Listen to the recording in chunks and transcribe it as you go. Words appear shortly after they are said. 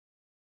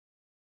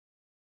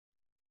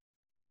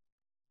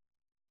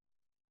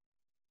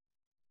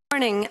Good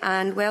morning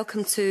and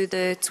welcome to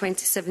the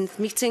 27th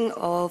meeting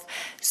of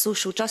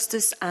Social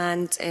Justice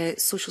and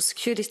Social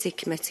Security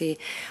Committee.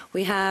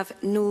 We have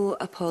no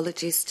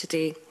apologies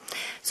today.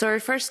 So our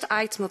first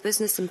item of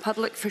business in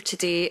public for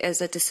today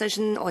is a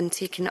decision on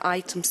taking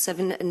item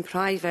 7 in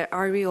private.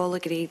 Are we all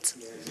agreed?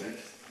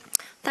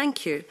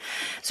 Thank you.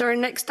 So our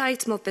next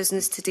item of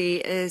business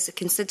today is a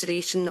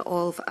consideration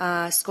of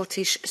a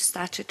Scottish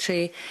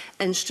statutory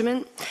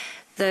instrument.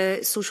 The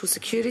Social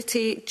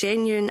Security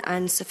Genuine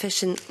and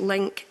Sufficient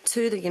Link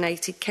to the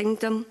United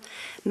Kingdom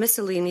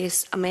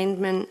Miscellaneous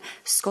Amendment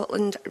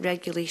Scotland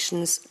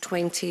Regulations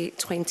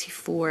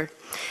 2024.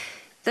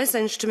 This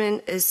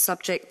instrument is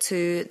subject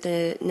to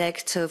the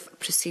negative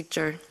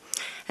procedure,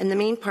 and the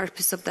main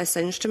purpose of this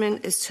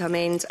instrument is to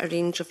amend a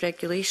range of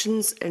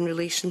regulations in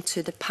relation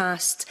to the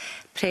past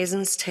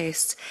presence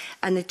test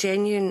and the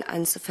genuine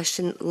and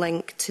sufficient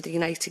link to the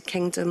United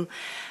Kingdom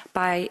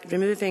by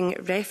removing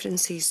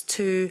references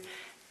to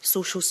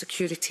social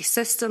security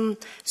system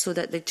so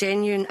that the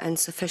genuine and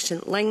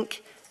sufficient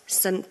link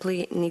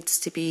simply needs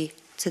to be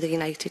to the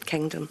United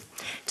Kingdom.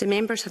 Do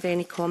members have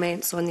any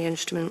comments on the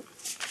instrument?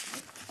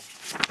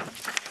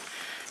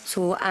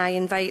 So I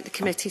invite the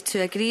committee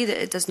to agree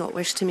that it does not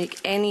wish to make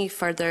any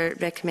further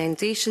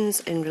recommendations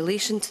in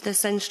relation to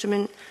this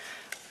instrument.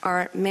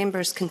 Are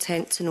members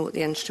content to note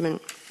the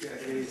instrument?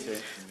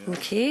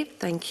 Okay,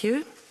 thank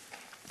you.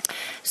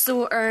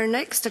 So our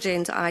next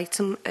agenda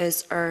item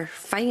is our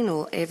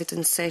final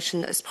evidence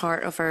session as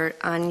part of our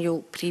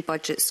annual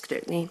pre-budget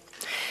scrutiny.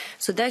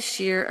 So this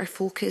year our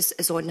focus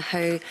is on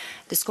how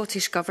the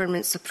Scottish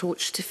Government's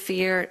approach to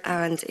fair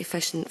and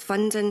efficient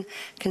funding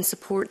can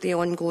support the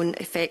ongoing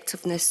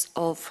effectiveness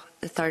of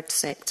the third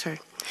sector.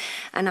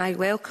 And I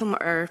welcome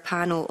our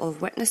panel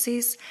of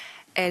witnesses: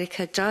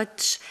 Erica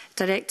Judge,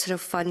 Director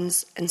of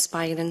Funds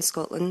Inspiring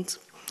Scotland;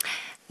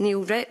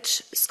 Neil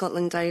Rich,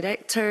 Scotland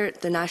Director,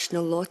 the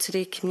National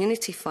Lottery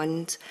Community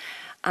Fund;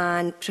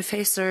 and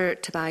Professor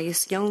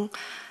Tobias Young,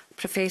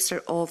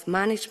 Professor of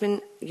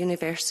Management,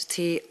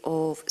 University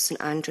of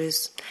St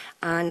Andrews;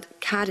 and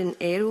Karen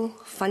Errol,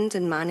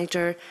 Funding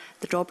Manager,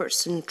 the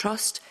Robertson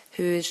Trust,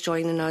 who is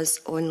joining us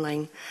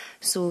online.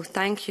 So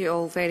thank you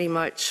all very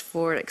much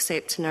for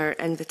accepting our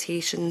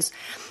invitations.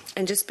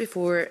 And just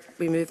before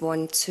we move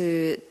on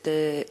to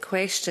the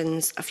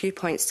questions, a few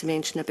points to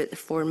mention about the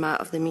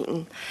format of the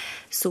meeting.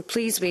 So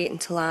please wait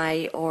until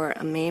I or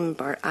a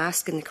member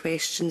asking the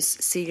questions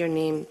say your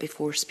name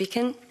before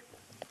speaking.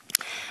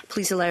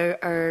 Please allow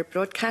our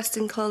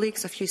broadcasting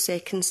colleagues a few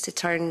seconds to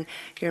turn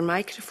your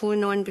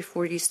microphone on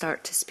before you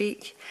start to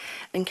speak.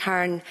 And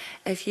Karen,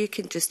 if you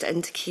could just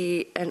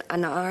indicate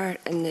an R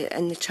in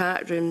the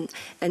chat room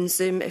in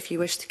Zoom if you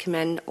wish to come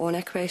in on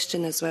a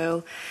question as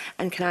well.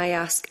 And can I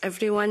ask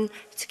everyone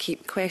to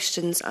keep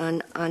questions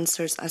and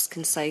answers as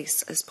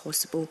concise as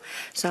possible?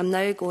 So I'm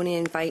now going to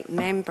invite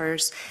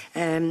members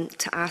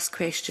to ask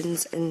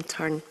questions in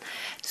turn.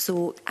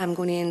 So I'm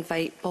going to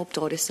invite Bob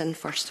Dorison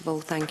first of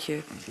all. Thank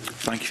you.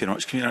 Thank you very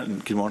much, Convener,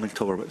 and good morning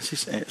to all our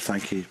witnesses.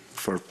 Thank you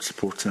for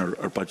supporting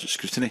our budget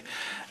scrutiny.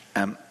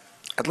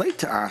 I'd like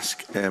to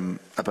ask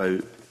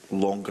about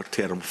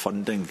longer-term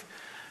funding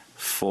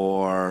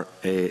for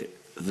the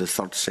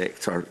third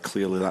sector.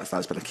 Clearly,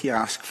 that's been a key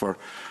ask for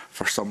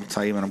some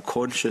time, and I'm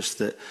conscious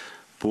that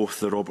both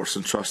the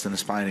Robertson Trust and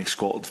Inspiring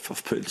Scotland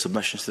have put in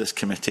submissions to this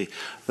committee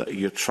that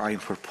you're trying,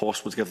 where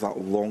possible, to give that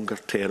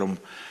longer-term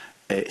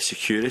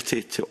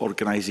security to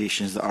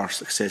organisations that are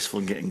successful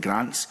in getting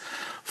grants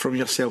from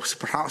yourself. So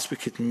perhaps we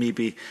could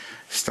maybe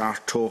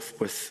start off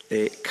with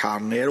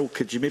Karen Errol.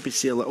 Could you maybe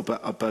say a little bit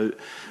about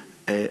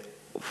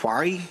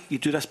why you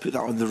do this, put that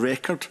on the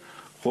record,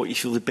 what you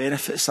feel the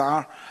benefits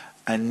are,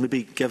 and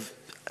maybe give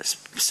a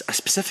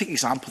specific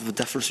example of the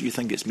difference that you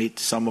think it's made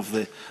to some of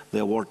the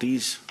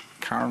awardees?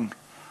 Karen?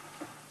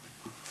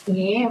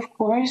 Yeah, of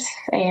course.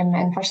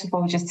 And first of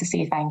all, just to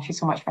say thank you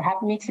so much for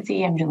having me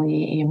today. I'm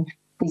really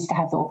pleased to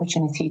have the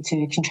opportunity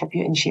to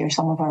contribute and share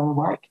some of our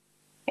work.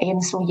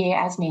 So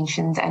yeah, as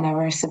mentioned in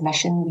our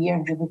submission, we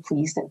are really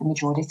pleased that the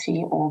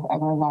majority of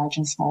our large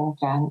and small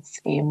grants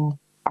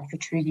are for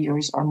 2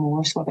 years or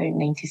more, so about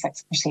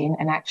 96%.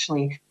 And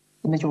actually,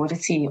 the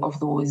majority of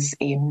those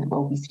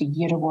will be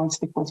 3-year awards,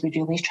 because we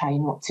really try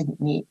not to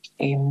make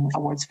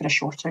awards for a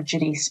shorter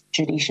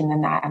duration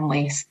than that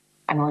unless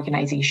an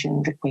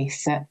organisation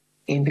requests it,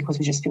 because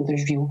we just feel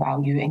there's real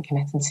value in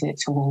committing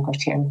to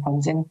longer-term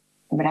funding.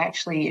 And we're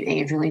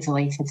actually really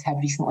delighted to have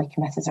recently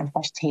committed our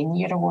first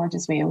 10-year award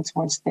as well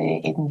towards the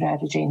Edinburgh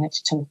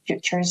Regenerative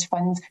Futures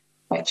Fund,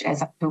 which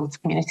is a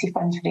pooled community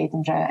fund for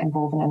Edinburgh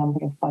involving a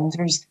number of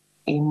funders,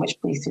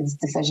 which places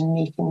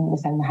decision-making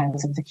within the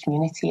hands of the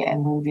community.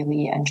 And we're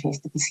really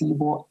interested to see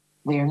what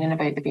learning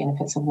about the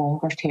benefits of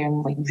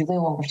longer-term, like really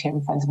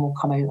longer-term funding, will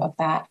come out of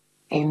that.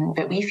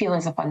 But we feel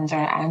as a funder,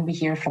 and we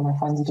hear from our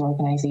funded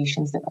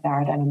organisations, that there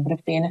are a number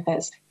of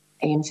benefits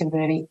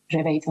to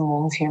providing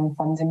long-term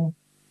funding.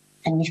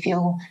 And we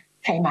feel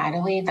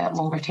primarily that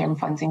longer-term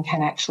funding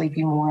can actually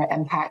be more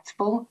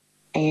impactful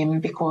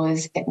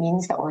because it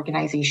means that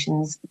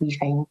organisations, we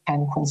find,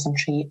 can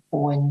concentrate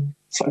on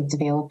sort of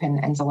developing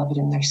and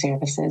delivering their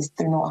services.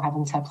 They're not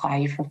having to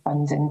apply for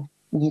funding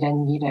year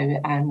in, year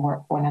out and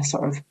work on a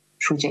sort of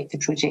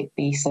project-to-project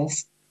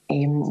basis.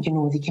 They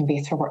can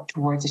better work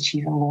towards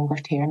achieving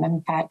longer-term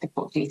impact. They've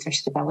got greater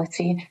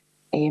stability.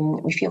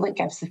 We feel it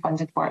gives the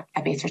funded work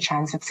a better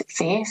chance of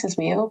success as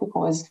well,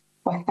 because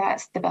with that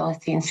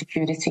stability and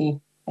security,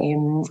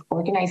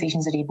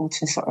 organisations are able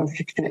to sort of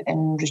recruit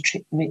and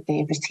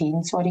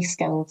retain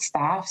skilled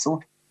staff.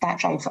 So that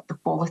drives up the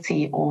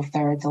quality of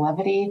their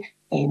delivery.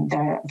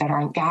 There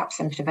aren't gaps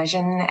in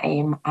provision,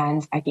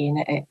 and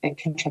again, it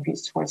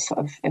contributes towards sort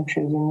of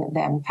improving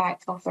the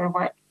impact of their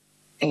work.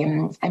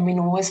 And we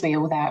know as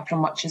well that for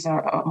much of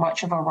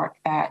our work,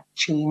 that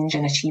change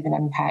and achieving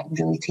impact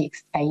really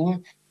takes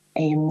time.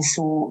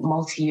 So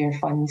multi-year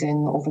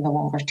funding over the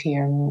longer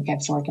term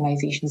gives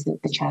organisations the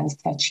chance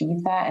to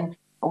achieve that. And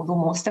although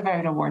most of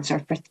our awards are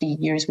for 3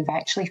 years, we've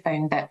actually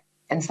found that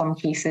in some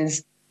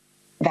cases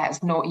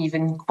that's not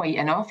even quite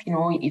enough.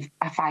 If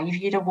a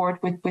 5-year award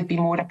would be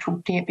more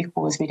appropriate,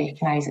 because we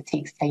recognise it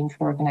takes time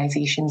for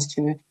organisations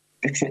to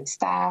recruit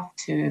staff,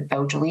 to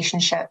build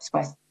relationships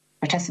with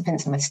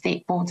participants and with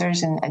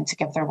stakeholders, and to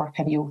give their work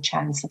a real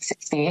chance of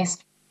success.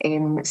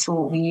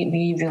 So we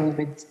really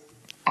would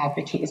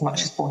advocate as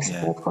much as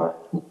possible for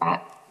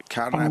that.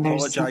 Karen, I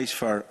apologise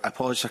for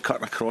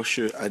cutting across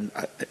you, and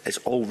it's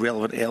all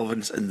relevant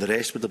elements, and the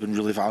rest would have been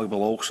really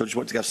valuable also. I just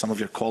want to give some of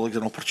your colleagues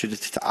an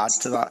opportunity to add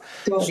to that.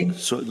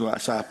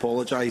 So I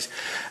apologise.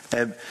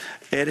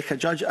 Erica,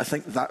 Judge, I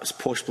think that's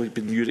possibly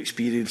been your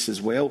experience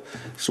as well.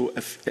 So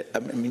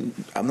I'm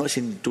not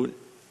saying don't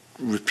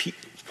repeat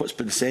what's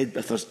been said, but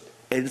if there's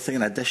anything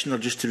in addition, or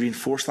just to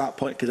reinforce that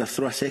point, could I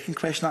throw a second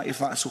question at you, if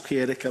that's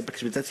okay, Erica?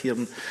 Because we did hear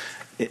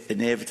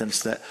in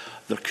evidence that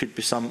there could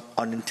be some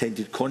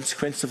unintended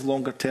consequence of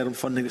longer term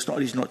funding. It's not a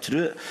reason not to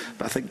do it,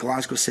 but I think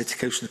Glasgow City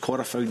Council and the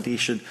Cora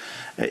Foundation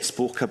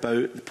spoke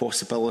about the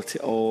possibility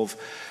of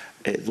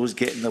those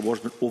getting the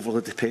awards being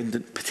overly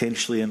dependent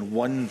potentially in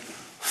one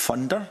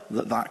funder,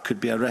 that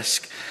could be a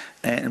risk.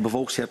 And we've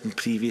also heard in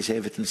previous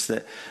evidence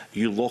that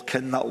you lock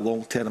in that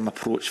long-term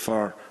approach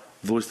for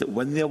those that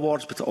win the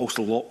awards, but it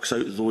also locks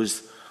out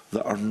those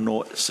that are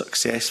not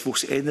successful.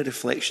 So any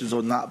reflections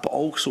on that, but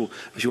also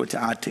if you want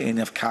to add to any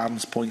of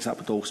Karen's points, that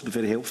would also be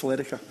very helpful,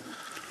 Erica.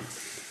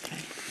 Okay.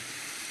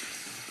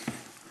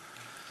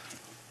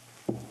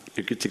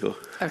 You're good to go.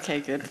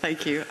 Okay, good.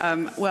 Thank you.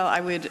 Well, I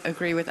would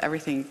agree with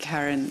everything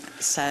Karen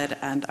said,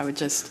 and I would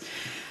just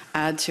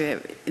add to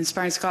it.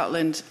 Inspiring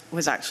Scotland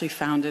was actually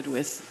founded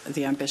with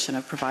the ambition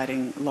of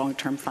providing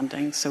long-term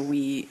funding. So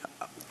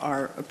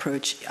our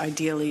approach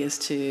ideally is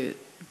to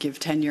give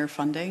 10-year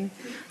funding,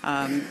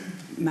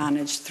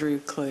 managed through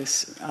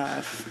close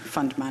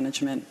fund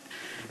management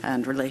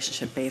and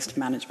relationship-based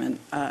management.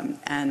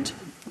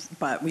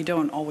 But we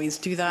don't always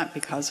do that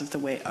because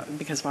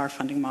of our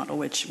funding model,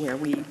 where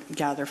we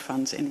gather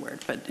funds inward.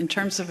 But in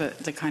terms of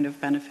the kind of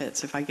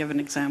benefits, if I give an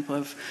example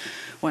of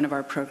one of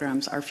our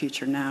programs, Our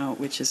Future Now,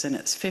 which is in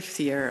its 5th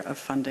year of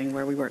funding,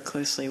 where we work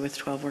closely with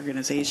 12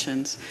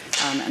 organisations,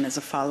 and as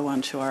a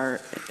follow-on to our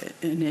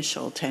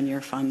initial 10-year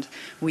fund,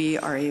 we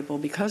are able,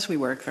 because we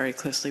work very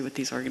closely with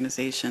these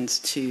organisations,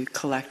 to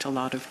collect a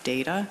lot of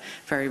data,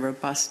 very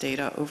robust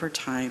data over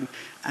time,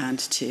 and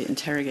to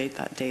interrogate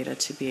that data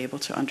to be able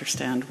to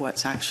understand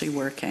what's actually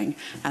working.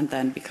 And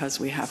then, because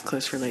we have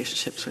close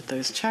relationships with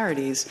those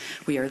charities,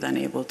 we are then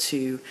able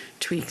to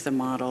tweak the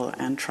model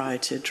and try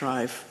to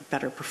drive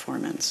better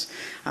performance.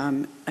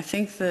 I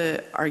think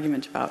the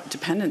argument about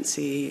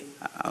dependency,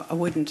 I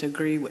wouldn't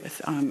agree with.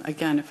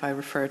 Again, if I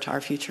refer to Our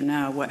Future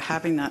Now, what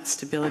having that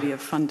stability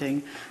of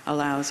funding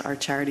allows our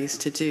charities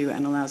to do,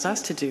 and allows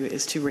us to do,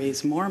 is to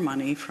raise more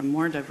money from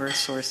more diverse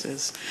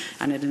sources,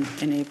 and it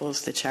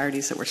enables the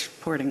charities that we're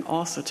supporting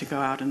also to go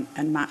out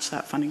and match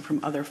that funding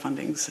from other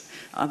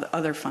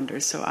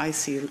funders. So I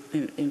see,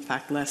 in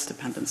fact, less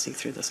dependency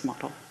through this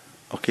model.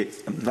 Okay,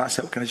 that's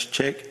it. Can I just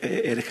check,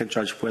 Erica,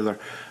 Judge, whether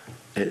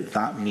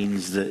that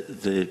means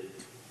that the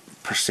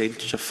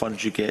percentage of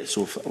funds you get,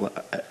 so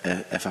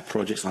if a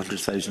project's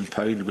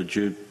 £100,000,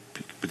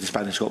 would the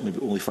Spanish Scotland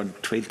maybe only fund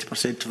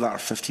 20% of that or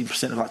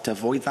 15% of that to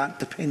avoid that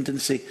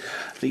dependency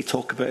that you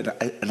talk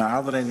about? And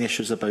are there any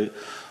issues about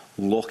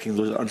locking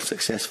those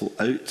unsuccessful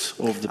out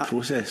of the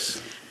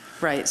process?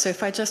 Right. So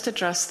if I just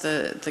address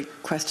the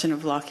question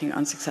of locking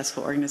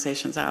unsuccessful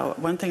organisations out,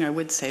 one thing I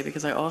would say,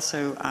 because I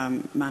also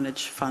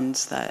manage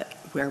funds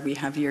where we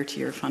have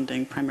year-to-year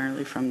funding,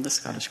 primarily from the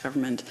Scottish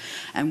Government,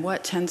 and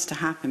what tends to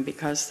happen,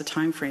 because the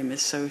time frame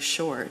is so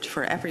short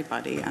for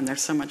everybody and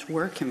there's so much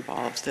work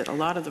involved, that a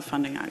lot of the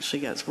funding actually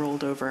gets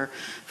rolled over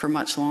for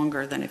much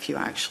longer than if you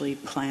actually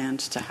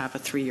planned to have a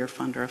 3-year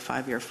fund or a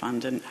 5-year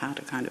fund and had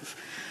a kind of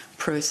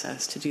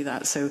process to do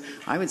that. So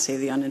I would say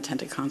the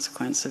unintended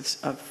consequence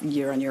of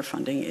year-on-year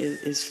funding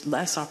is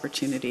less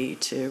opportunity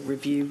to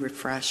review,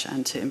 refresh,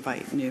 and to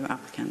invite new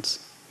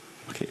applicants.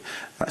 Okay,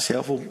 that's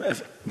helpful.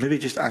 Maybe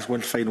just ask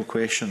one final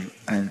question,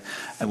 and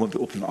we'll be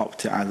opening it up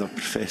to either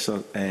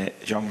Professor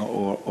Young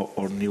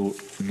or Neil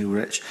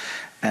Rich.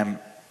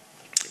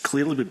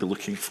 Clearly, we'd be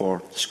looking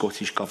for the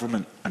Scottish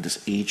Government and its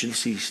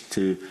agencies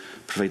to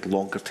provide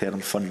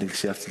longer-term funding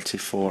certainty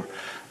for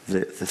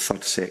the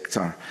third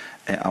sector.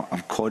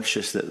 I'm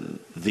conscious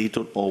that they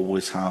don't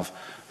always have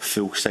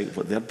full sight of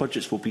what their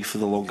budgets will be for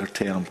the longer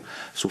term.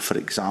 So, for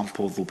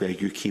example, there will be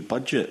a UK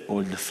budget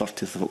on the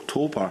 30th of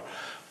October,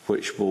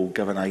 which will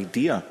give an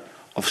idea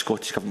of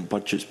Scottish Government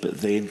budgets, but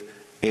then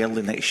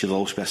early next year there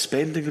will also be a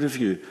spending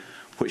review,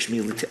 which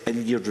may lead to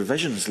in-year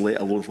revisions, let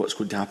alone what's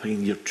going to happen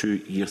in year 2,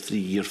 year 3,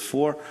 year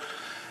 4.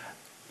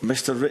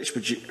 Mr Rich,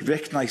 would you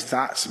recognise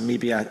that's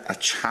maybe a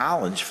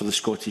challenge for the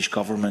Scottish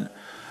Government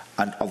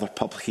and other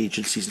public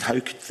agencies, and how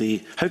could they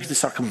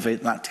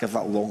circumvent that to give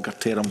that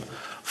longer-term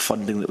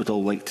funding that we'd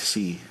all like to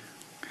see?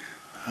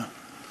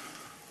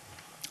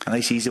 A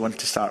nice easy one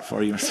to start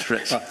for you, Mr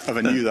Rich. Well, if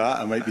I knew that,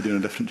 I might be doing a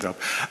different job.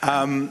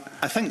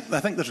 I think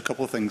there's a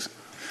couple of things.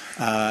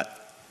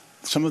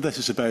 Some of this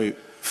is about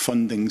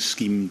funding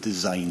scheme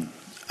design,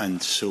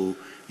 and so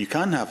you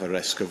can have a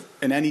risk of,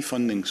 in any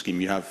funding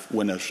scheme, you have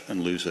winners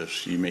and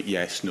losers. You make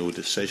yes/no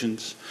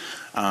decisions,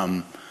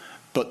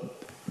 but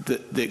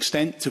the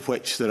extent to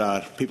which there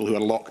are people who are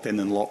locked in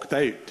and locked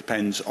out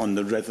depends on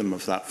the rhythm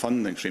of that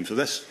funding stream. So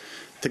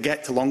to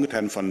get to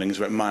longer-term funding is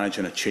about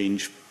managing a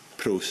change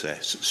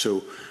process.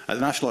 So at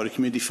the National Lottery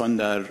Community Fund,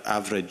 our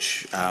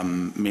average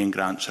main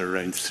grants are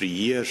around 3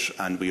 years,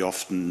 and we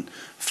often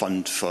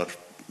fund for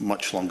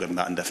much longer than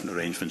that in different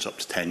arrangements, up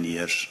to 10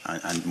 years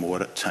and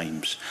more at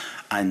times.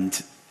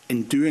 And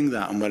in doing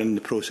that, and we're in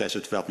the process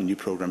of developing new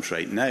programmes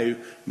right now,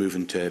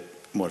 moving to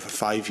more of a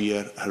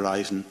 5-year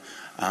horizon,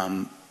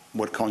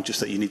 we're conscious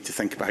that you need to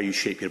think about how you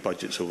shape your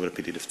budgets over a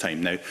period of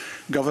time. Now,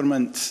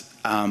 government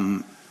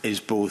is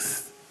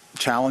both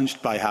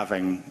challenged by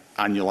having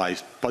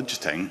annualised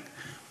budgeting,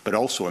 but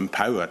also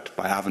empowered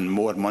by having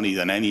more money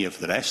than any of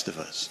the rest of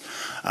us.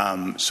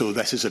 So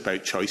this is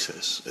about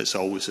choices. It's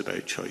always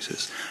about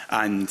choices.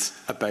 And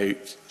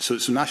so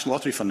National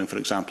Lottery funding, for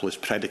example, is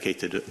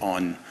predicated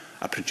on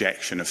a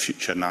projection of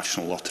future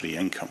National Lottery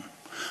income.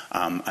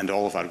 And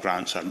all of our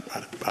grants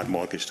are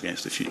mortgaged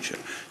against the future.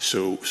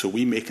 So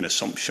we make an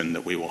assumption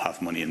that we will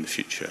have money in the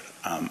future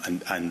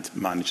and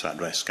manage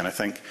that risk. And I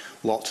think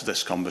lots of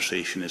this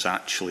conversation is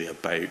actually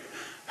about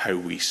how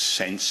we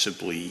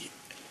sensibly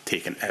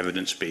take an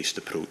evidence-based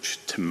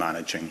approach to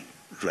managing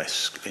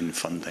risk in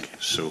funding.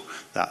 So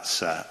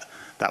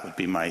that would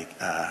be my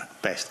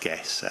best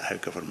guess at how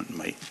government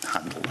might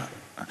handle that.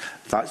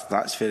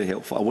 That's very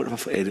helpful. I won't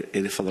have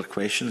any further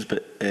questions,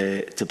 but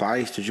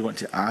Tobias, did you want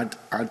to add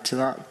to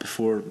that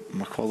before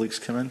my colleagues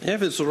come in? Yeah,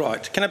 if it's all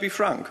right. Can I be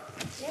frank?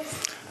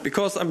 Yes.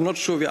 Because I'm not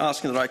sure we're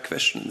asking the right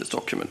question in this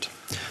document.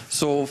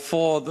 So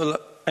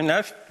and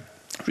I've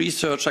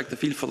researched the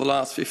field for the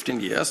last 15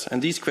 years,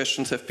 and these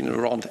questions have been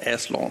around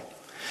as long.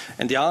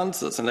 And the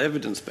answers and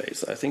evidence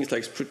base, I think,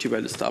 is pretty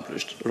well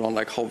established around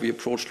how we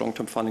approach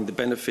long-term funding, the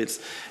benefits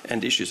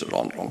and issues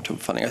around long-term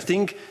funding. I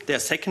think there are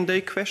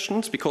secondary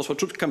questions, because what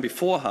should come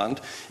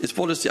beforehand is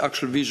what is the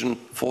actual vision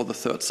for the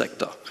third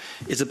sector.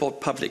 It's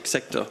about public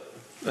sector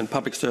and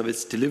public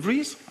service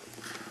deliveries.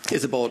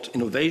 It's about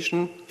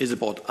innovation, it's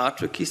about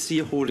advocacy,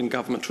 holding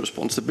government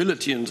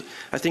responsibility. And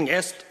I think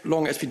as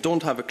long as we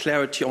don't have a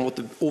clarity on what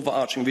the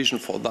overarching vision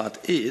for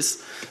that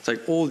is,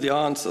 it's all the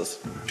answers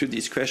to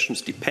these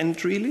questions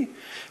depend really,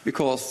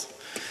 because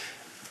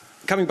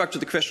coming back to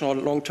the question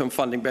on long-term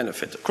funding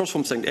benefit, across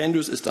from St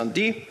Andrews is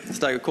Dundee.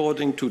 It's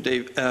according to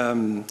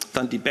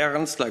Dundee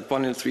Barons,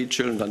 1 in 3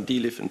 children in Dundee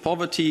live in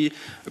poverty.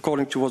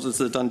 According to what is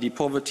the Dundee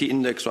Poverty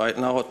Index right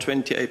now,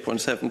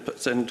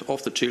 28.7%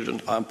 of the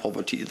children are in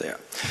poverty there.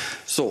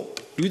 So,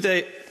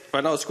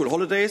 right now it's school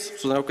holidays,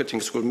 so they're not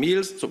getting school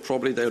meals, so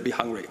probably they'll be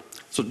hungry.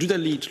 So do they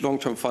need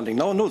long-term funding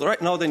now? No,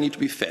 right now they need to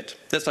be fed.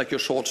 That's your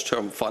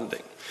short-term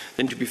funding.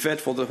 They need to be fed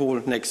for the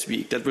whole next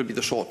week. That will be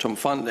the short-term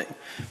funding.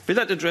 Will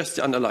that address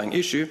the underlying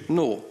issue?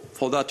 No.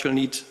 For that, you'll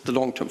need the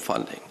long-term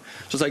funding.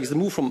 So it's the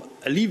move from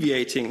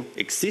alleviating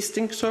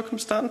existing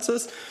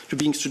circumstances to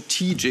being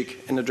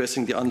strategic in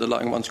addressing the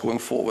underlying ones going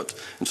forward.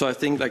 And so I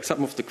think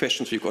some of the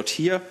questions we've got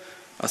here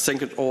are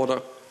second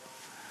order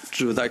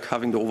to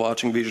having the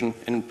overarching vision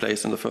in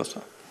place in the first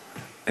half.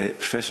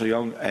 Professor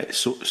Young,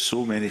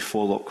 so many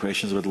follow-up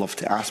questions I would love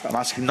to ask, but I'm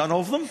asking none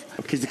of them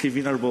because the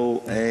convener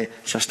will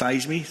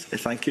chastise me.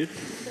 Thank you.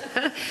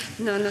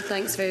 No,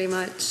 thanks very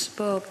much,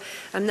 Bob.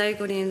 I'm now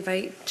going to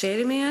invite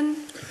Jeremy in.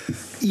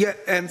 Yeah,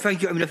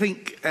 thank you. I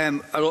think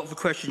a lot of the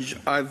questions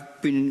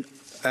I've been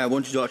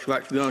wanted to ask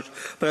back, to be honest,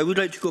 but I would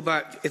like to go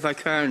back, if I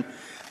can,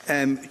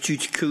 to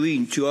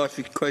Corinne to ask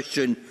a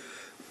question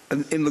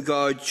in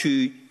regard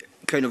to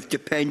kind of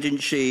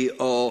dependency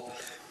or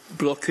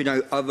blocking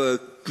out other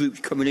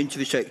groups coming into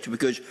the sector,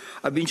 because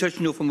I've been interested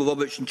to know from a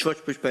Robertson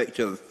Trust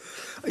perspective,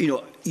 you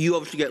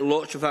obviously get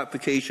lots of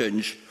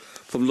applications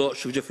from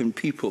lots of different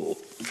people.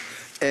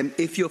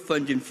 If you're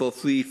funding for a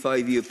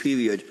 3-5 year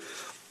period,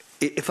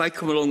 if I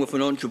come along with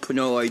an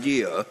entrepreneurial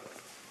idea,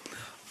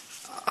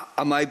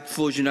 am I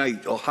frozen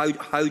out, or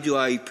how do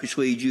I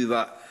persuade you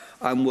that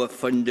I'm worth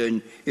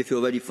funding if you're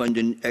already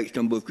funding X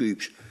number of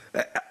groups?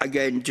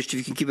 Again, just if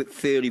you can keep it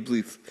fairly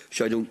brief,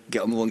 so I don't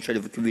get on the wrong side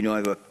of the convener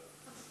either.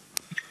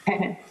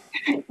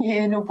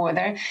 Yeah, no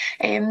bother.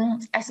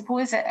 I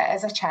suppose it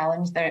is a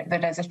challenge.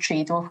 There is a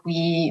trade-off.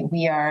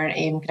 We are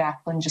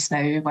grappling just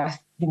now with,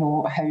 you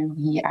know, how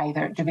we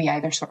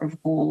either sort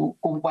of go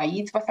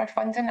wide with our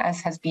funding,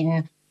 as has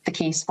been the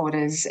case for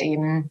us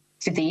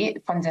to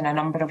date, funding a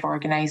number of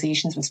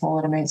organisations with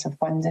smaller amounts of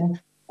funding,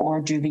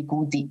 or do we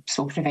go deep,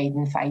 so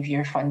providing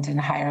 5-year funding,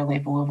 higher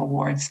level of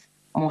awards,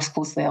 most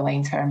closely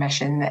aligned to our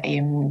mission,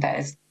 that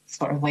is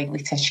sort of likely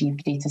to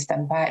achieve greatest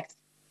impact.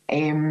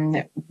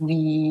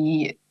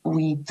 We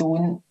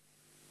don't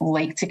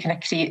like to kind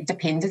of create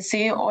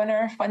dependency on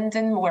our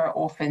funding. We're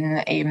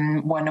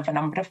often one of a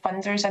number of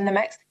funders in the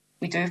mix.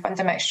 We do fund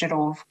a mixture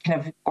of kind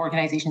of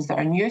organisations that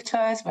are new to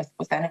us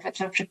with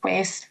innovative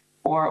requests,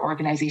 or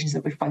organisations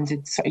that we've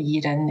funded sort of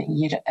year in,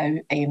 year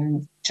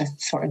out,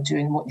 just sort of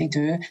doing what they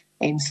do.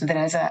 So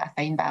there is a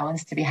fine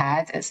balance to be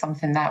had. It's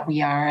something that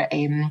we are,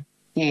 as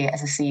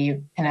I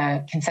say,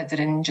 kind of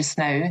considering just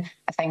now.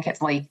 I think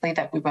it's likely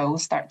that we will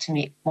start to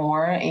make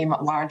more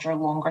larger,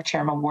 longer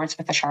term awards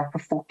with a sharper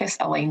focus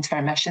aligned to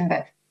our mission,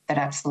 but there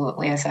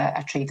absolutely is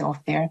a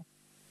trade-off there.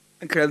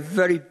 And can I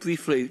very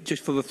briefly,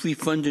 just for the free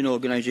funding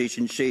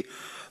organisations, say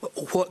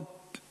what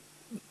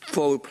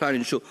forward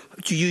planning? So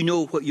do you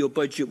know what your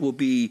budget will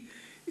be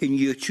in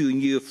year 2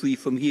 and year 3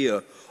 from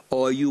here,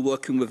 or are you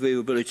working with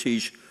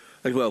variabilities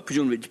as well?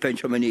 Presumably it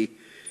depends how many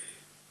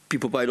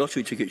people buy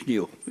lottery tickets,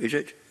 Neil, is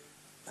it?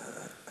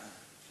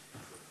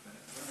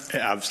 It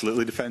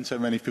absolutely depends how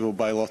many people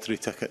buy lottery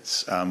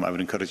tickets. I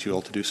would encourage you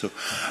all to do so.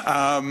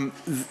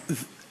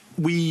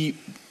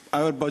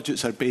 Our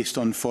budgets are based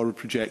on forward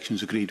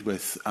projections agreed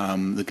with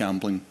the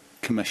Gambling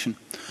Commission,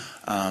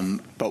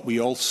 but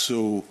we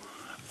also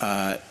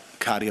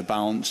carry a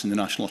balance in the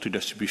National Lottery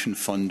Distribution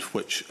Fund,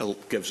 which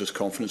gives us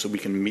confidence that we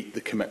can meet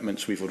the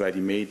commitments we've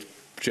already made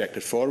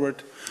projected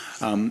forward.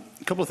 A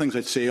couple of things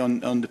I'd say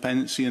on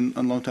dependency and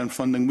long-term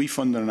funding. We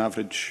fund on an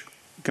average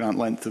grant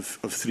length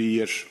of 3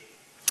 years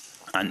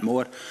and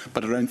more,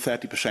 but around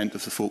 30%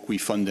 of the folk we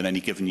fund in any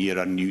given year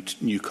are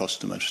new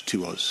customers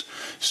to us.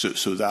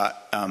 So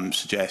that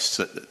suggests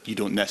that you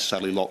don't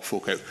necessarily lock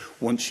folk out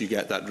once you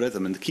get that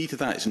rhythm. And the key to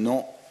that is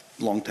not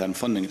long-term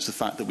funding, it's the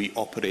fact that we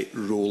operate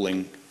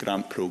rolling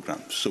grant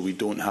programmes, so we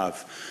don't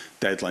have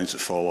deadlines that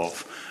fall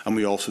off. And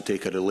we also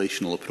take a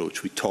relational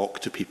approach. We talk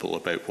to people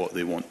about what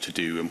they want to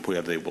do and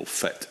where they will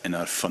fit in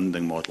our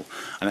funding model.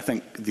 And I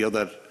think the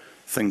other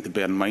thing to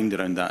bear in mind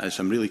around that is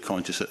I'm really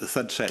conscious that the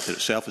third sector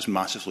itself is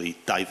massively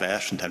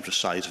diverse in terms of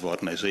size of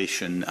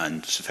organisation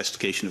and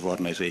sophistication of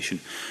organisation,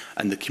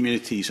 and the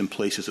communities and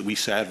places that we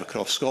serve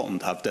across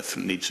Scotland have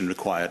different needs and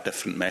require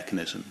different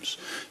mechanisms.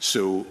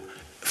 So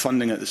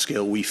funding at the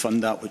scale we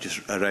fund at, which is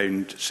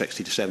around £60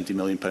 to £70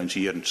 million a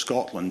year in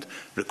Scotland,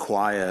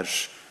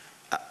 requires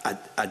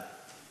a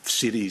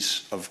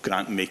series of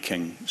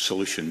grant-making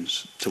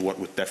solutions to work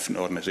with different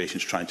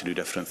organisations trying to do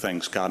different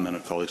things. Karen and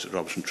her colleagues at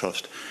Robertson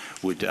Trust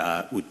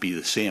would be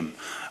the same.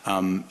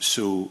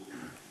 So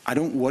I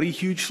don't worry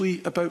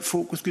hugely about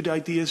folk with good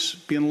ideas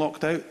being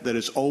locked out. There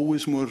is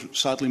always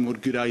sadly more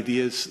good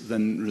ideas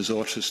than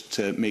resources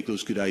to make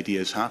those good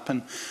ideas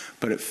happen.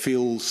 But it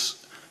feels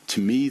to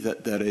me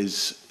that there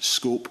is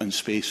scope and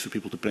space for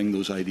people to bring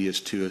those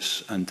ideas to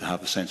us and to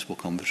have a sensible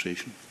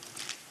conversation.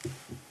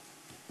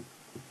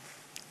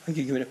 Thank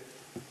you, Commissioner.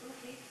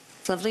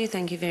 Lovely,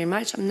 thank you very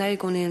much. I'm now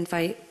going to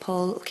invite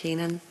Paul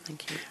O'Kane.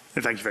 Thank you.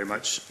 Thank you very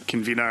much,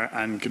 Convener,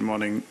 and good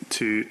morning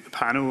to the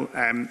panel.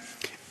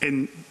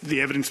 In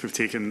the evidence we've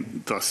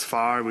taken thus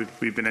far,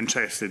 we've been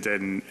interested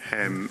in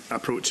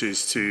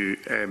approaches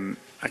to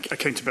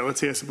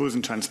accountability, I suppose,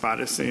 and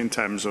transparency in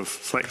terms of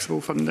flexible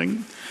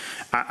funding.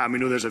 And we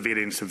know there's a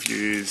variance of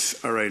views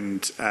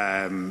around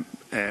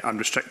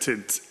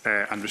unrestricted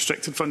and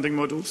restricted funding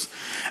models.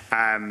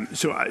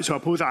 So I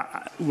suppose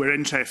that we're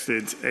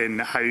interested in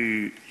how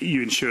you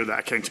ensure that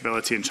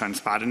accountability and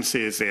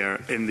transparency is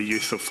there in the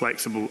use of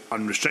flexible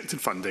unrestricted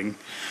funding,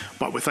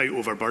 but without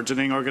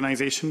overburdening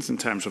organisations in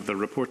terms of their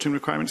reporting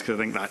requirements, because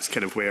I think that's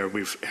kind of where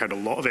we've heard a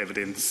lot of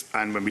evidence,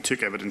 and when we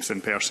took evidence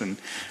in person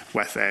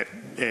with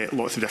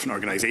lots of different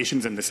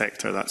organisations in the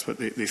sector, that's what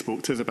they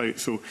spoke to us about.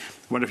 So I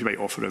wonder if you might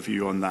offer a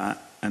view on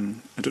that. And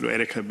I don't know,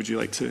 Erica, would you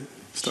like to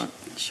start?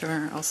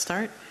 Sure, I'll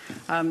start.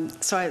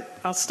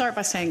 I'll start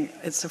by saying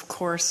it's of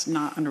course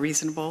not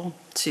unreasonable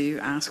to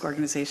ask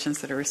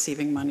organisations that are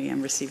receiving money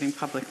and receiving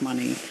public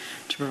money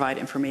to provide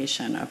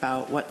information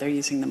about what they're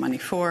using the money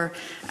for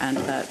and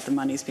that the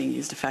money is being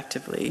used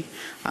effectively.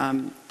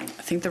 I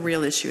think the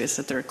real issue is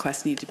that the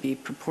requests need to be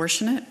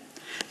proportionate.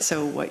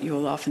 So what you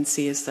will often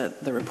see is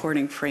that the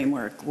reporting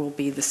framework will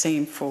be the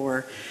same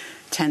for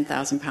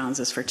 £10,000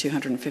 is for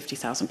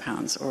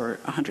 £250,000 or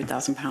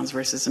 £100,000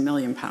 versus £1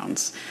 million.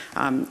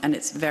 And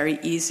it's very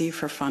easy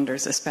for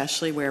funders,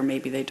 especially where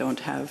maybe they don't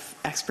have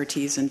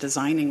expertise in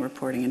designing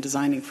reporting and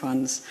designing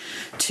funds,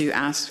 to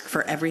ask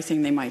for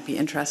everything they might be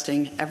interested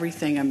in,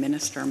 everything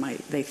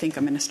they think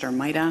a minister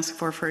might ask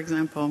for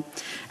example.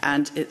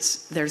 And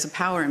there's a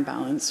power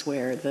imbalance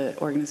where the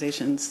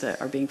organisations that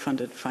are being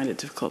funded find it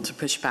difficult to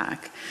push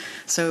back.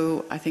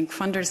 So I think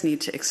funders need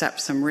to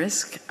accept some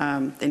risk.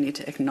 They need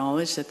to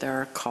acknowledge that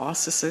there are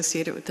costs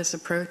associated with this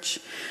approach.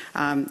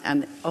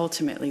 And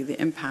ultimately,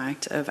 the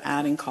impact of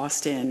adding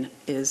cost in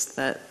is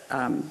that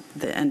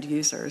the end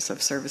users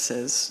of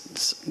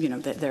services,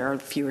 that there are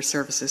fewer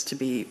services to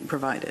be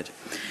provided.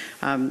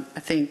 I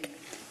think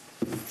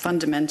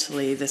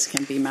fundamentally, this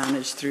can be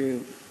managed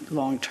through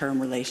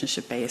long-term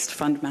relationship-based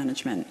fund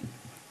management.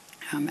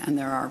 And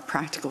there are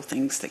practical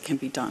things that can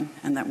be done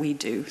and that we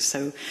do.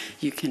 So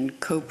you can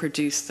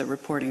co-produce the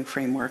reporting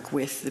framework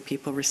with the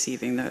people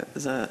receiving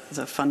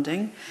the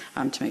funding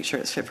to make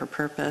sure it's fit for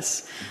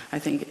purpose. I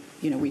think,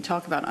 we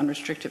talk about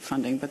unrestricted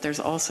funding, but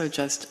there's also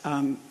just,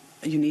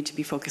 you need to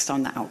be focused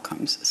on the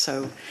outcomes.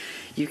 So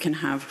you can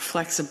have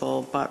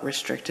flexible but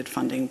restricted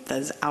funding that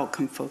is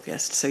outcome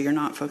focused. So you're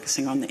not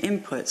focusing on the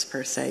inputs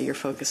per se, you're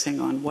focusing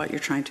on what you're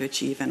trying to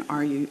achieve and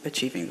are you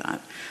achieving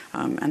that?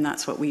 And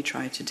that's what we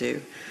try to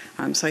do.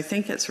 So I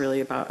think it's really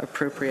about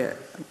appropriate,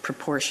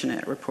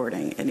 proportionate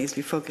reporting. It needs to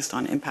be focused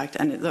on impact,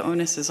 and the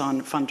onus is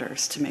on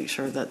funders to make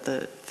sure that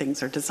the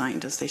things are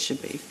designed as they should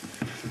be.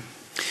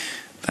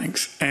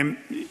 Thanks.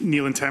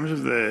 Neil, in terms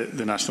of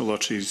the National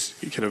Lottery's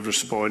kind of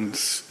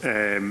response,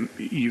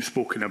 you've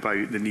spoken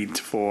about the need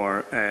for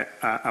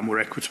a more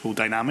equitable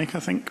dynamic, I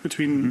think,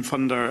 between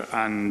funder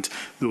and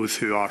those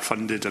who are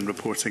funded and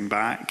reporting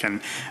back. And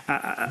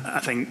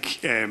I think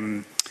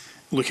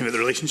looking at the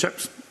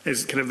relationships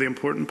is kind of the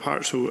important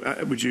part. So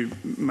would you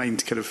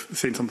mind kind of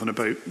saying something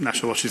about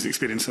National Lottery's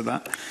experience of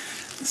that?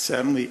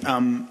 Certainly.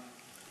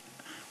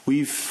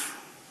 We've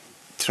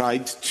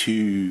tried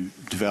to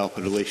develop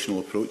a relational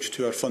approach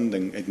to our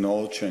funding,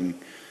 acknowledging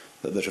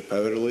that there's a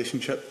power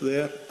relationship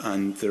there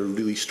and there are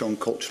really strong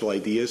cultural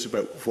ideas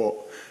about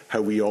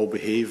how we all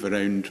behave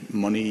around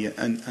money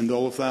and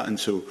all of that. And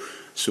so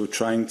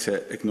trying to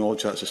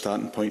acknowledge that as a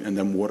starting point and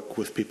then work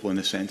with people in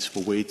a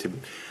sensible way to,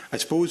 I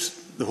suppose,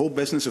 the whole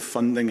business of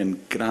funding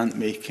and grant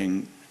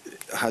making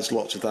has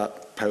lots of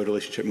that power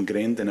relationship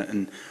ingrained in it.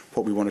 And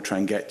what we want to try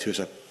and get to is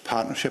a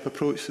partnership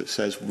approach that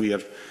says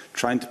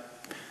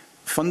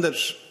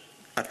funders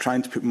are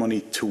trying to put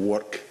money to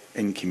work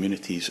in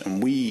communities,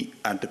 and we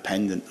are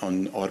dependent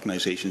on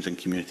organisations and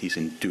communities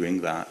in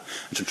doing that.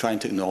 And so trying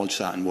to acknowledge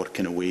that and work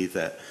in a way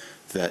that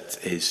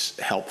is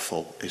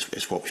helpful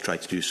is what we've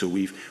tried to do. So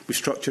we've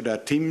structured our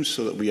teams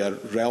so that we are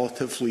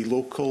relatively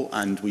local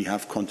and we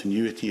have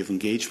continuity of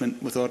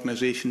engagement with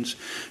organisations,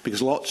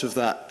 because lots of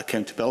that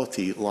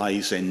accountability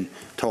lies in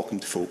talking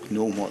to folk,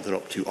 knowing what they're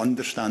up to,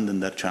 understanding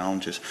their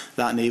challenges.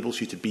 That enables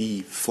you to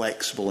be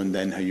flexible in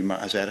then how you,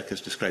 as Erica's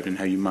described, in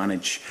how you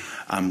manage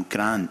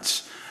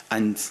grants.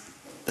 And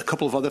a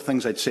couple of other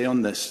things I'd say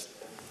on this.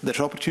 There's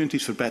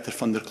opportunities for better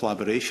funder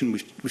collaboration.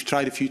 We've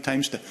tried a few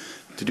times to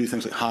do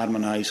things like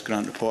harmonise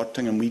grant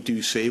reporting, and we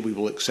do say we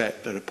will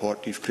accept a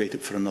report you've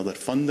created for another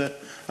funder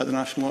at the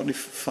National Lottery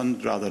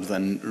Fund rather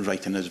than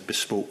writing a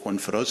bespoke one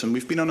for us. And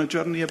we've been on a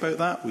journey about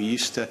that. We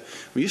used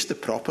to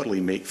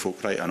properly make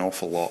folk write an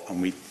awful lot, and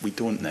we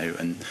don't now.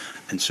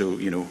 And so,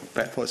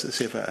 what's it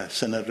say about a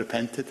sinner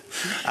repented?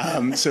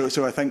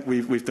 So I think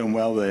we've done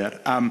well there.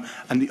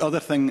 And the other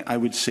thing I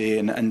would say,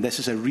 and this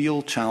is a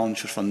real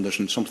challenge for funders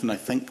and something I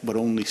think we're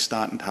only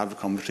starting to have a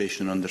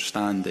conversation and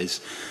understand,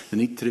 is the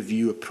need to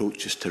review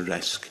approaches to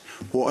risk.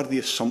 What are the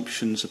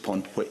assumptions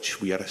upon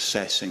which we are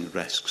assessing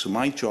risk? So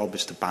my job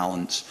is to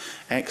balance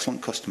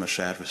excellent customer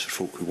service for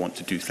folk who want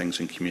to do things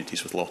in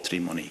communities with lottery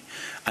money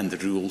and the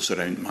rules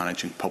around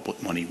managing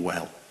public money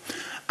well.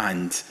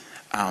 And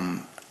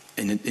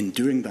in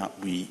doing that,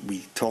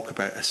 we talk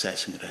about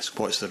assessing risk.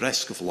 What is the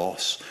risk of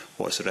loss?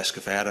 What is the risk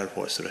of error?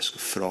 What is the risk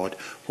of fraud?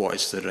 What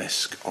is the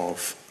risk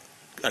of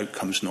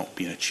outcomes not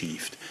being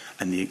achieved?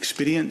 And the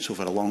experience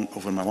over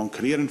my long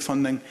career in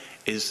funding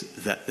is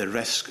that the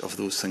risk of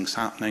those things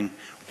happening,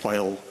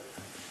 while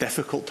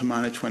difficult to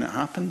manage when it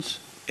happens,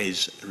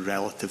 is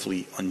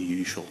relatively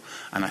unusual.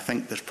 And I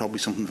think there's probably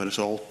something for us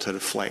all to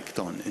reflect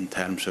on in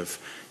terms of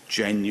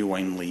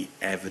genuinely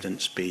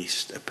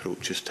evidence-based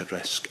approaches to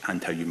risk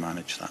and how you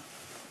manage that.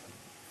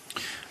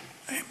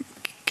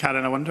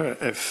 Karen, I wonder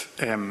if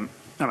I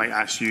might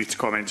ask you to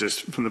comment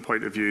just from the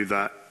point of view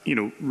that,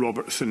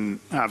 Robertson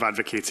have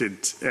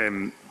advocated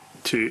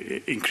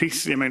to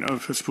increase the amount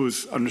of, I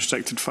suppose,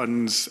 unrestricted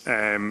funds,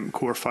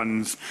 core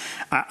funds,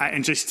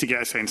 and just to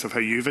get a sense of how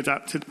you've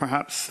adapted,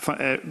 perhaps,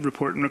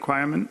 reporting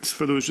requirements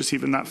for those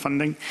receiving that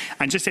funding,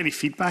 and just any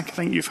feedback I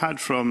think you've had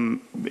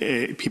from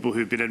people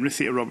who've been in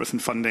receipt of Robertson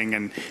funding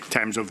in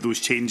terms of those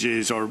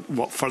changes or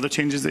what further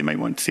changes they might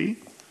want to see.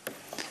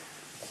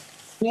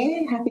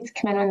 Yeah, happy to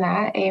come in on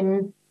that.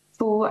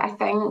 So I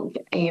think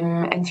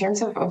in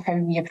terms of how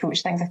we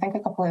approach things, I think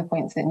a couple of the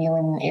points that Neil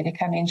and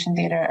Erica mentioned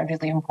there are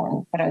really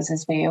important for us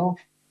as well,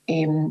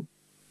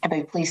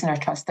 about placing our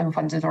trust in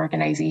funded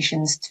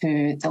organisations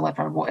to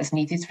deliver what is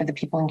needed for the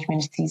people and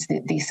communities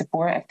that they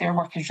support. If their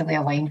work is really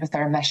aligned with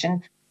our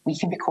mission, we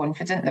can be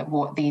confident that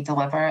what they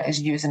deliver is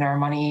using our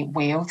money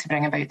well to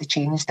bring about the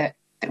change that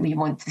we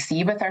want to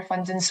see with our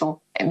funding.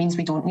 So it means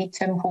we don't need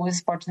to impose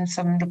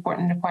burdensome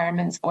reporting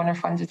requirements on our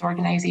funded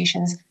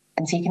organisations,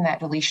 and taking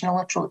that relational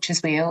approach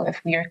as well.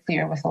 If we are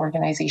clear with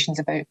organisations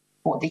about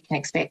what they can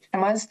expect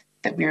from us,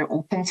 that we're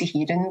open to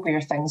hearing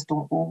where things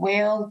don't go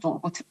well,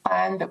 don't go to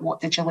plan, but what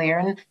did you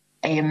learn?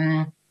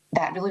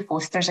 That really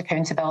fosters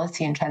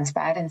accountability and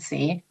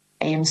transparency.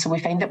 So we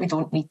find that we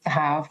don't need to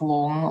have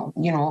long,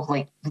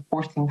 like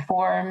reporting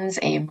forms.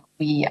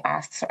 We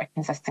ask sort of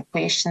consistent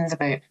questions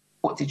about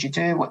what did you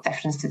do, what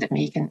difference did it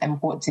make,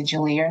 and what did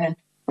you learn? And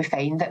we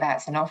find that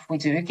that's enough. We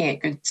do get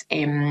good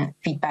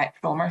feedback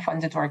from our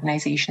funded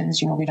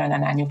organisations. We run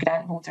an annual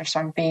grant holder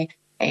survey.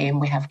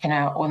 We have kind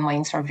of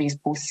online surveys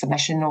post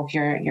submission of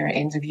your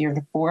end of year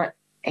report.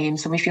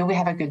 So we feel we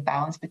have a good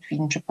balance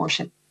between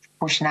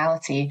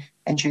proportionality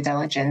and due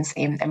diligence.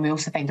 And we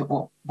also find that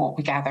what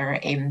we gather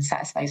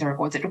satisfies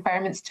our audit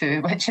requirements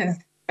too, which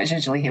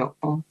is really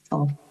helpful.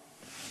 So.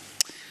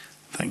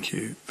 Thank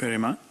you very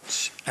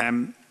much. I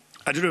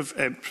don't know if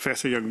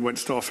Professor Young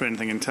wants to offer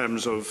anything in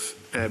terms of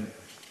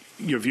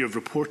your view of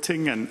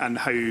reporting and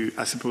how,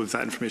 I suppose,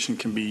 that information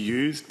can be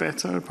used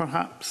better,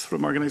 perhaps,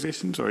 from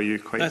organisations, or are you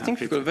quite happy? I think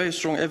we've got a very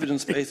strong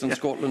evidence base in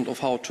Scotland of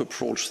how to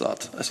approach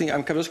that. I think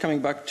I'm just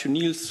coming back to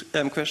Neil's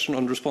question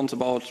on response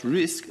about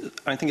risk.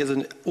 I think there's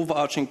an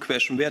overarching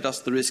question, where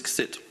does the risk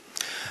sit?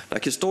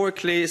 Like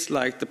historically, it's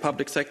like the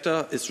public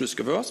sector is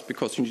risk averse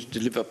because you need to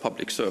deliver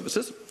public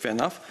services, fair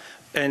enough.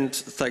 And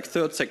it's like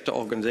third sector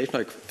organisations,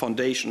 like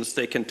foundations,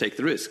 they can take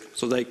the risk.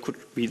 So they could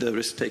be the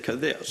risk taker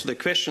there. So the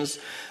question is,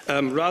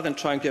 rather than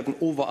trying to have an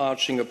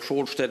overarching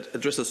approach that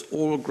addresses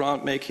all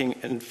grant making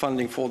and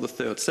funding for the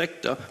third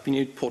sector, we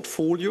need a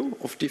portfolio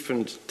of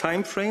different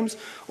timeframes,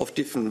 of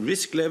different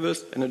risk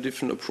levels and of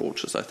different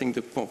approaches. I think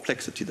the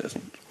complexity there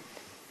isn't.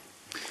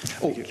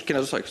 Oh, can I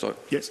just sorry?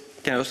 Yes.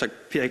 Can I just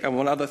pick on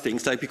one other thing?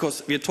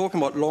 Because we're talking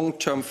about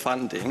long-term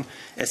funding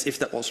as if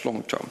that was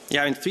long-term.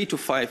 Yeah, in 3 to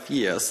 5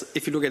 years,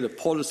 if you look at a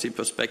policy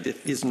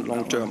perspective, isn't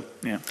long-term.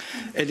 Yeah.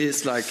 It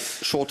is like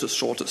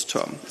shortest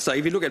term. So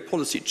if you look at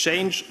policy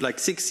change, like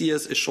 6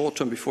 years is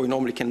short-term before you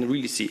normally can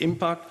really see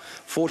impact.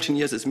 14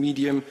 years is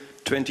medium.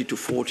 20 to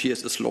 40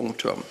 years is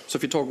long-term. So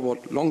if you talk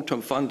about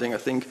long-term funding, I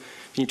think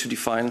we need to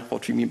define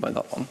what we mean by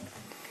that one.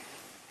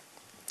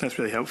 That's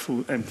really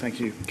helpful. Thank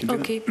you.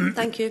 Okay,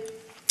 thank you.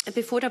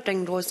 Before I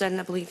bring Ros in,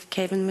 I believe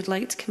Kevin would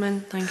like to come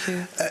in. Thank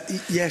you.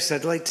 Yes,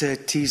 I'd like to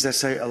tease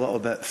this out a little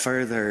bit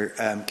further,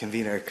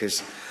 Convener,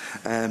 because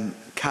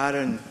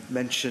Karen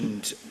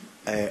mentioned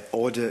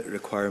audit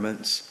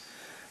requirements.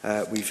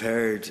 We've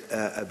heard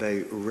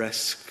about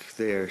risk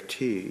there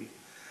too.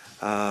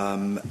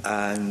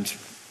 And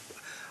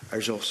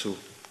there's also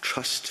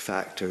trust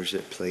factors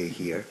at play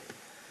here.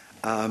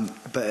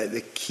 But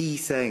the key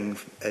thing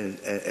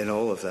in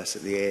all of this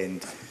at the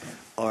end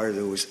are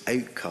those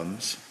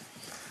outcomes,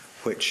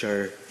 which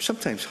are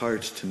sometimes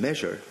hard to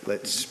measure,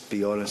 let's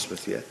be honest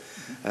with you.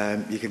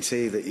 You can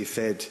say that you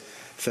fed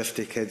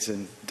 50 kids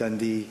in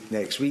Dundee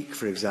next week,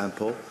 for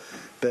example,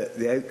 but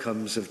the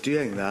outcomes of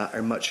doing that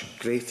are much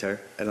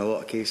greater in a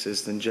lot of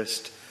cases than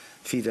just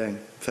feeding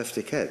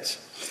 50 kids.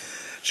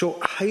 So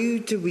how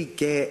do we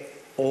get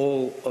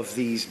all of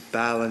these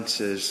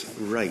balances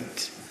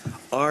right?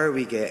 Are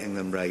we getting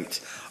them right?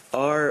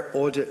 Are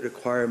audit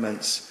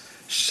requirements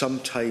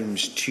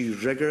sometimes too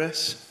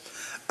rigorous?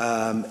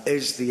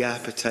 Is the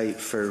appetite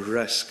for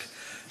risk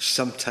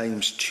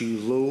sometimes too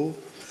low?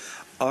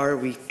 Are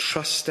we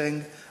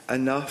trusting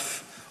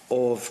enough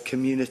of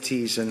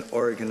communities and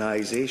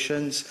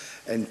organisations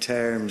in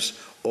terms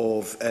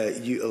of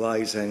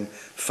utilising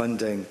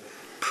funding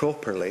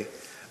properly?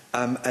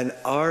 And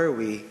are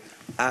we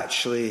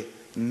actually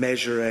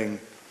measuring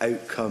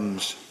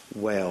outcomes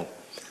well?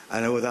 I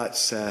know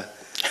that's a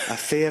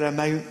fair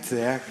amount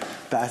there,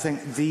 but I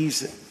think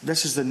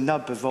this is the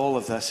nub of all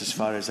of this as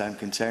far as I'm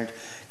concerned.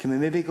 Can we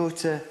maybe go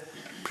to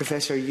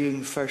Professor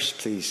Young first,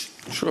 please?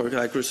 Sure,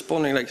 like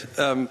responding like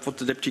what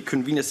the Deputy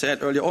Convener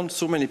said earlier on,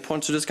 so many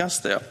points to discuss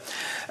there.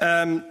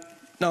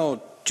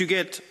 Now, to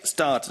get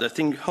started, I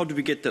think, how do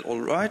we get that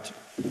all right?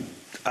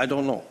 I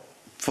don't know.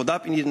 For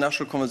that, we need a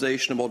national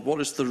conversation about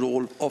what is the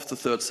role of the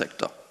third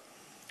sector.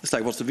 It's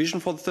like, what's the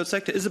vision for the third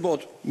sector? Is it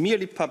about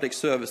merely public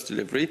service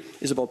delivery?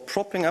 Is it about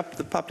propping up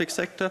the public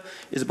sector?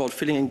 Is it about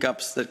filling in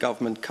gaps that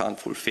government can't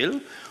fulfill?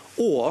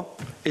 Or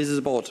is it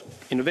about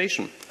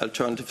innovation,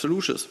 alternative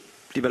solutions,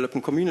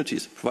 developing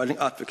communities, providing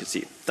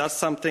advocacy? That's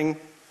something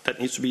that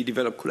needs to be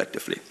developed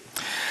collectively.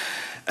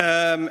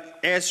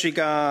 As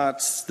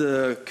regards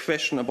the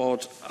question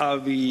about are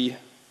we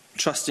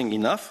trusting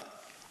enough?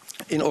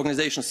 in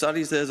organisation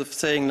studies, there's a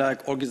saying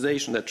like,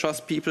 organisation that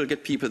trust people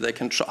get people they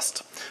can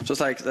trust. So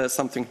it's like there's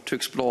something to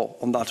explore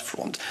on that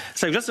front.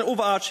 So just an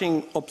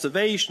overarching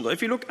observation. So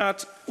if you look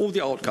at all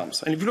the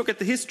outcomes, and if you look at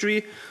the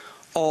history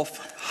of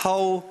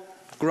how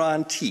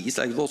grantees,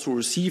 like those who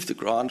receive the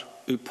grant,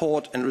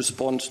 report and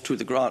respond to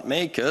the grant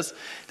makers,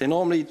 they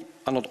normally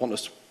are not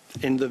honest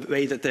in the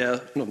way that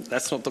they're, no,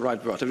 that's not the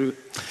right word. I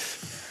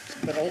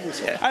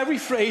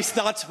rephrase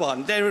that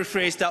one, they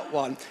rephrase that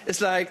one.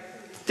 It's like,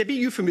 they're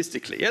being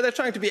euphemistically, yeah? They're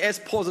trying to be as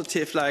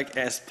positive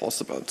as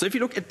possible. So if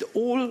you look at the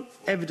all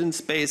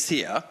evidence base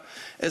here,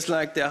 it's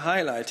like they're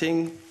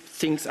highlighting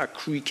things are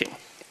creaking.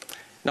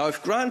 Now,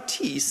 if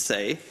grantees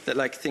say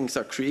that things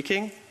are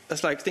creaking,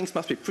 it's like things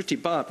must be pretty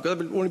bad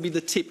because it will only be the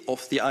tip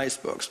of the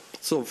icebergs.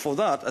 So for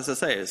that, as I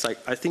say, it's like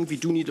I think we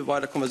do need a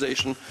wider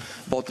conversation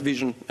about the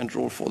vision and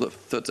role for the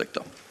third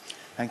sector.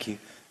 Thank you.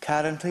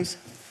 Karen, please.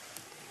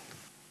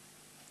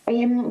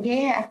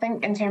 Yeah, I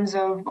think in terms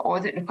of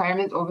audit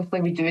requirements,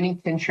 obviously we do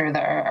need to ensure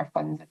that our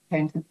funds are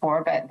accounted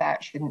for, but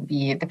that shouldn't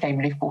be the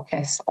primary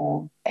focus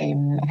of how,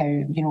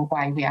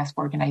 why we ask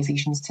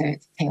organisations to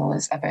tell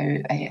us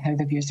about how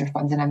they've used their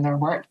funding in their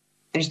work.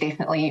 There's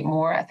definitely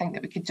more, I think,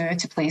 that we could do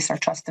to place our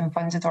trust in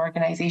funded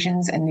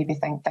organisations and maybe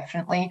think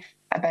differently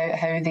about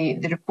how they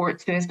report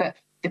to us. But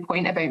the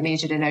point about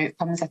measuring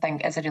outcomes, I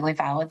think, is a really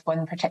valid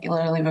one,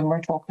 particularly when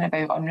we're talking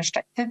about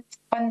unrestricted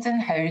funding.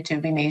 How do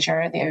we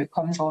measure the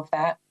outcomes of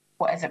that?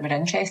 What is it we're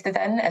interested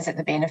in? Is it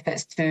the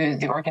benefits to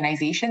the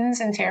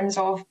organisations in terms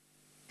of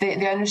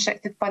the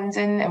unrestricted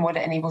funding and what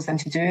it enables them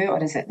to do?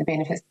 Or is it the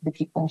benefits to the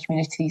people and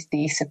communities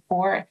they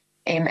support?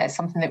 It's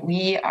something that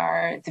we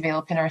are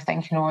developing our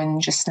thinking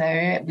on just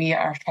now. We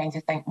are trying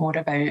to think more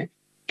about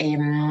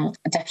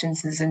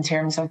differences in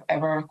terms of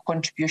our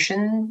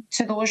contribution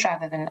to those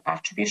rather than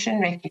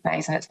attribution,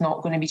 recognising it's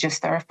not going to be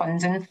just our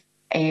funding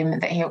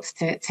that helps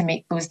to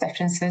make those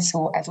differences.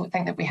 So I don't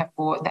think that we have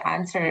got the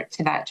answer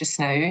to that just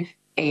now.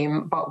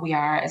 But we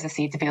are, as I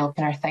say,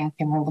 developing our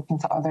thinking. We're looking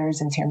to others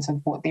in terms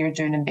of what they're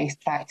doing in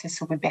best practice.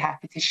 So we'd be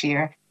happy to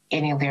share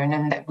any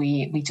learning that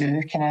we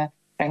do kind of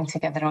bring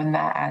together on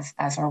that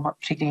as our work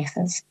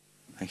progresses.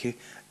 Thank you.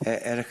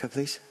 Erica,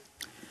 please.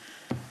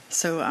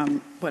 So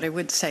what I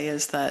would say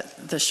is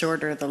that the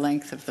shorter the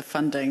length of the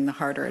funding, the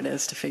harder it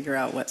is to figure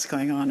out what's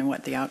going on and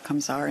what the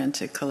outcomes are and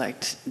to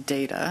collect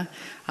data.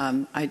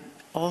 I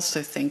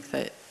also think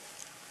that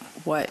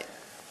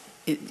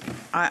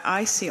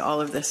I see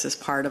all of this as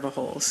part of a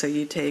whole. So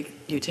you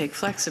take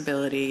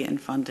flexibility in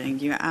funding,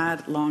 you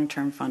add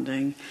long-term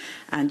funding,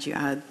 and you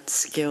add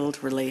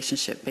skilled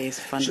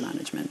relationship-based fund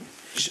management.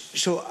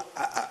 So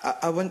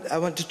I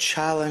want to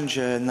challenge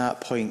you on that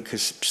point,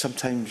 because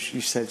sometimes you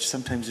said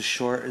sometimes the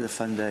shorter the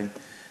funding,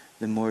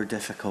 the more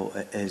difficult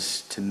it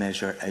is to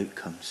measure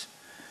outcomes.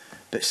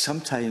 But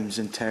sometimes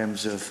in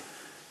terms of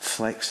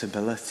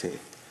flexibility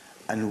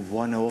and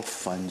one-off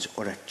funds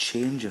or a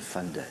change of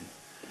funding,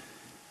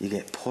 you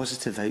get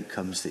positive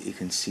outcomes that you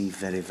can see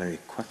very, very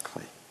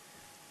quickly.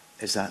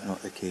 Is that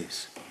not the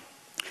case?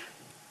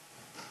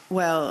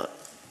 Well,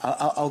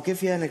 I'll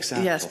give you an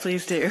example. Yes,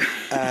 please do.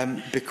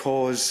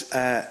 Because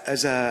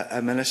as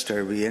a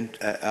minister,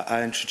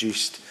 I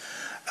introduced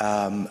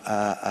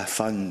a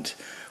fund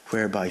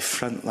whereby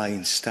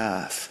frontline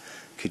staff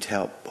could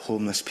help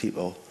homeless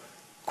people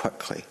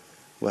quickly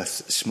with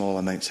small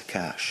amounts of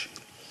cash.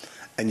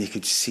 And you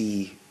could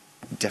see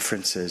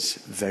differences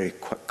very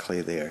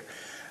quickly there.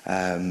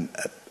 An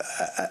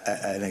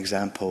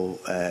example,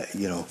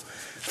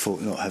 folk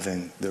not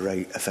having the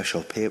right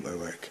official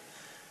paperwork,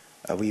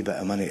 a wee bit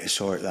of money to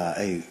sort that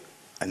out,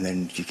 and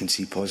then you can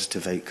see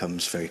positive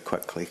outcomes very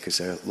quickly because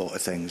a lot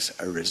of things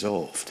are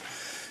resolved.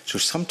 So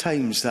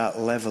sometimes that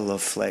level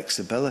of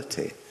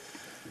flexibility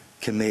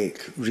can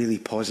make really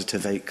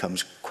positive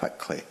outcomes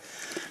quickly.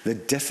 The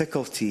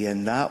difficulty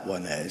in that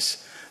one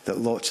is that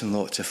lots and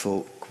lots of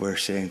folk were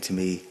saying to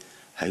me,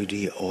 how do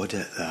you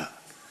audit that?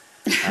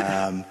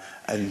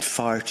 And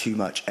far too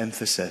much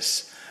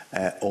emphasis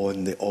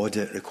on the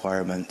audit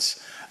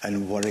requirements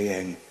and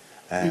worrying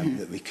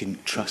that we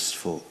couldn't trust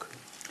folk.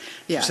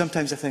 Yeah. So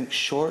sometimes I think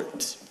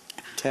short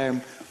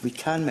term we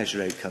can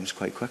measure outcomes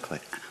quite quickly.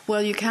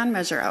 Well, you can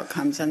measure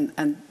outcomes, and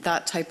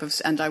that type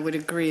of, and I would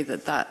agree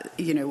that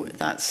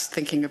that's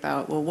thinking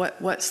about, well,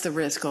 what's the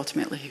risk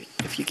ultimately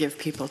if you give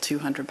people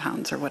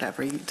 £200 or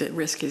whatever? The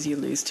risk is you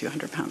lose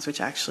 £200, which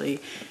actually,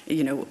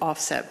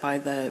 offset by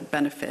the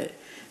benefit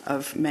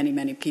of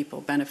many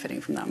people benefiting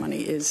from that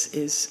money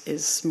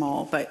is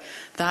small. But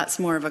that's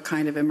more of a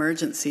kind of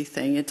emergency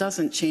thing. It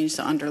doesn't change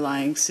the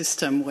underlying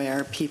system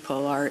where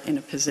people are in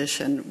a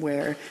position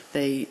where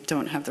they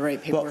don't have the right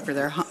paperwork or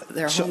they're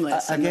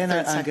homeless. Again,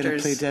 I'm going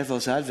to play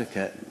devil's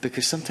advocate,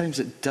 because sometimes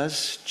it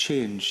does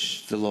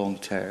change the long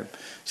term.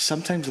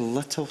 Sometimes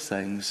little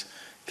things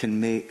can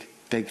make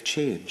big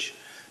change,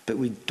 but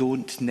we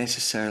don't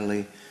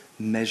necessarily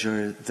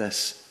measure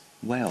this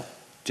well,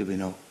 do we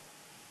not?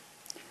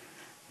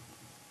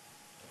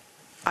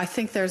 I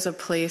think there's a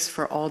place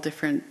for all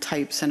different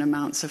types and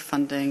amounts of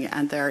funding,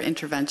 and there are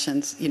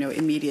interventions,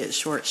 immediate,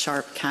 short,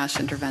 sharp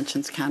cash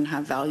interventions can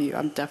have value.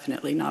 I'm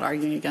definitely not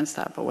arguing against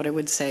that, but what I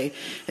would say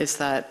is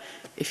that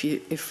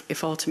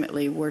if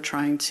ultimately we're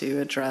trying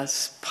to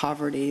address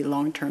poverty,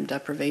 long-term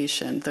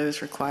deprivation,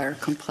 those require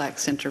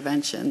complex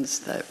interventions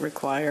that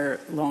require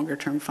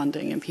longer-term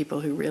funding and people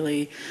who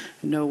really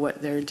know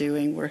what they're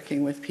doing,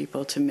 working with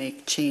people to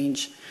make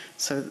change.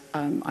 So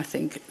I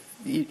think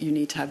you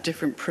need to have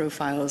different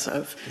profiles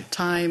of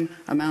time,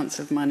 amounts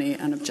of money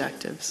and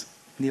objectives.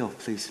 Neil,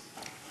 please.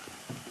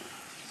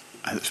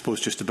 I suppose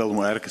just to build on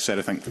what Erica said,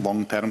 I think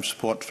long-term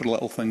support for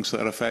little things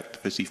that are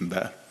effective is even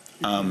better.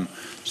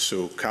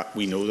 So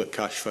we know that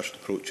cash-first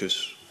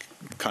approaches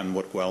can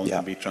work well and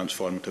can be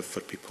transformative for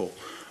people.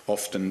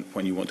 Often,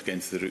 when you want to get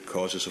into the root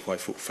causes of why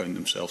folk found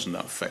themselves in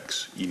that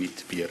fix, you need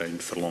to be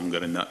around for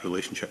longer in that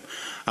relationship.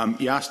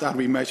 You asked, are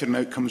we measuring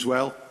outcomes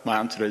well? My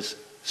answer is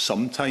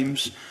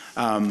sometimes.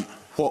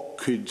 What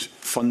could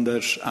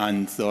funders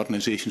and the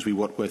organisations we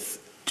work with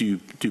do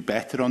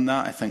better on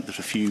that? I think there's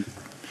a few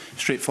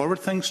straightforward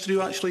things to do,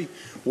 actually.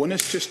 One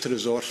is just to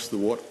resource the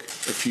work.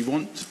 If you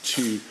want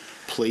to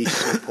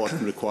place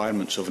important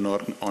requirements of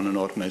on an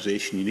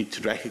organisation, you need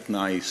to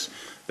recognise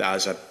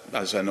that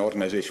as an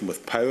organisation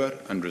with power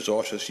and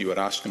resources, you are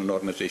asking an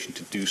organisation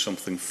to do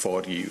something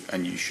for you,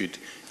 and you should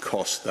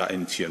cost that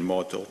into your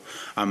model.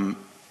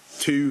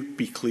 Two,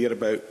 be clear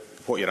about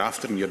what you're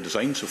after in your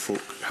design, so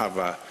folk have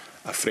a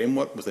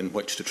framework within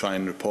which to try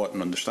and report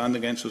and understand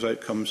against those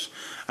outcomes.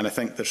 And I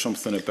think there's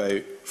something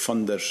about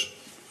funders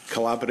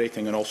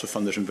collaborating and also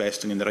funders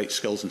investing in the right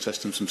skills and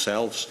systems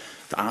themselves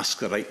to ask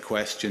the right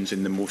questions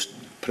in the most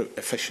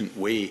efficient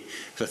way.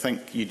 Because I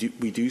think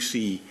we do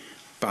see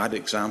bad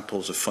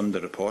examples of funder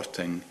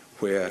reporting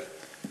where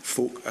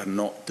folk are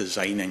not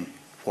designing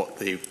what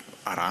they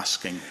are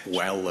asking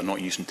well, they're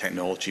not using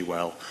technology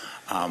well,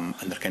 and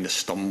they're kind of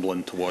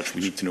stumbling towards we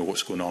need to know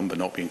what's going on but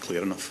not being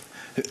clear enough.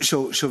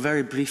 So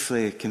very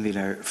briefly,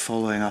 Convener,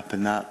 following up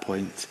on that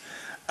point,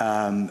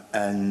 it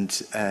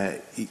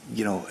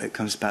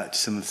comes back to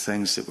some of the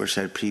things that were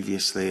said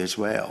previously as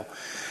well.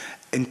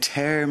 In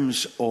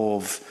terms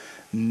of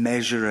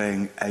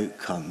measuring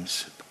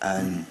outcomes,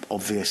 and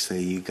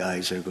obviously you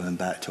guys are going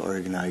back to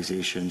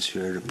organisations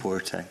who are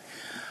reporting,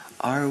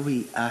 are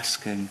we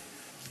asking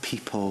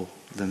people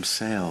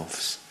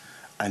themselves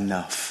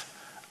enough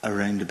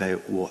around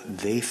about what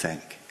they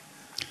think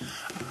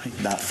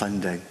that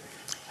funding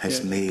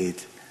has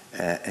made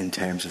in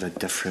terms of a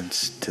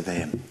difference to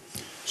them?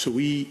 So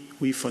we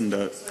fund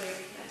out.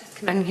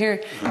 Come in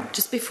here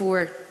just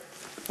before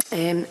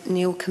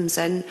Neil comes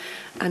in.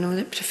 I know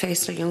that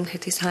Professor Young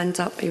had his hand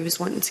up. He was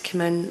wanting to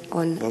come in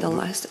on the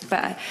list.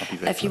 But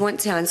if you want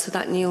to answer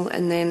that, Neil,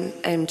 and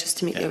then just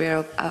to make you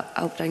aware,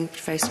 I'll bring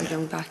Professor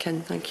Young back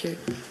in. Thank you.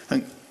 I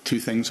think two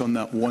things on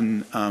that.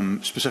 One,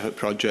 specific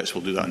projects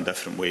will do that in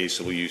different ways.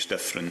 So we'll use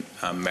different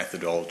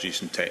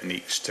methodologies and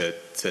techniques to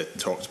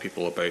talk to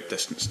people about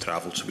distance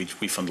travel. So we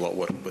fund a lot of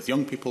work with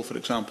young people, for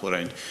example,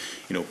 around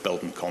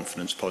building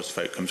confidence,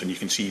 positive outcomes, and you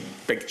can see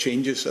big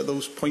changes at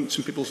those points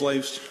in people's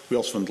lives. We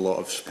also fund a lot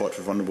of support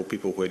for vulnerable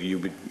people where you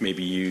would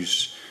maybe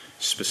use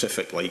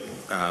specific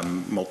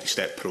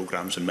multi-step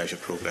programmes and measure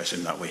progress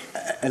in that way.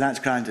 And that's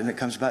grand, and it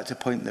comes back to a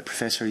point that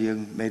Professor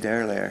Young made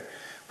earlier,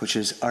 which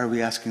is, are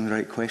we asking the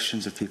right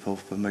questions of people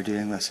when we're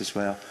doing this as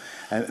well?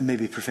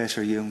 Maybe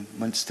Professor Young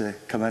wants to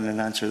come in and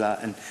answer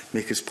that and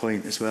make his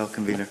point as well,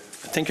 Convener.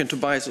 Thinking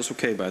Tobias is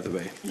okay, by the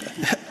way.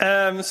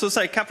 So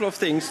say a couple of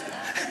things.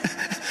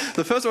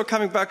 The first one,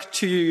 coming back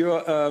to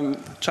your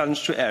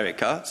challenge to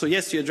Erica. So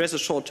yes, you address a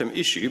short-term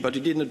issue, but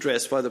you didn't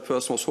address why the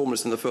person was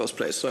homeless in the first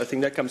place. So I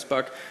think that comes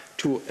back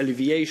to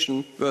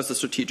alleviation versus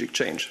strategic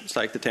change. It's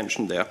like the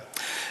tension there.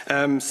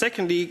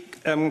 Secondly,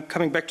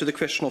 coming back to the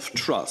question of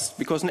trust,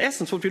 because in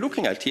essence what we're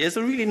looking at here is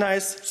a really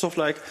nice sort of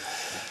like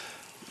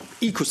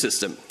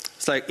ecosystem.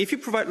 It's like if you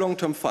provide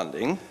long-term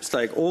funding, it's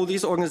like all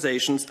these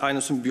organizations are in a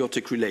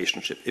symbiotic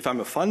relationship. If I'm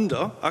a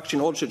funder, actually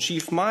in order to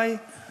achieve my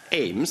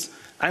aims,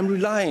 I'm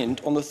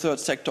reliant on the third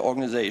sector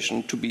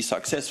organization to be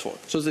successful.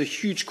 So there's a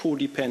huge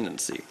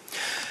codependency.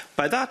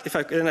 By that, if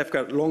I've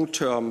got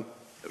long-term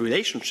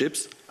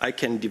relationships, I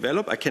can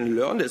develop, I can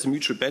learn, there's a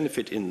mutual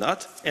benefit in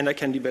that, and I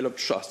can develop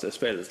trust as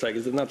well. It's like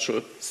it's a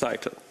natural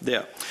cycle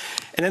there.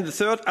 And then the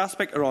third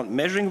aspect around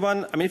measuring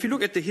one, I mean, if you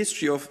look at the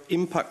history of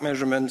impact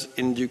measurement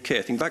in the UK,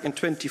 I think back in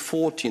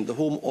 2014, the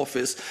Home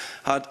Office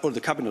had, or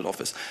the Cabinet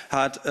Office,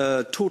 had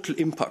a total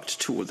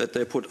impact tool that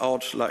they put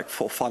out like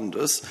for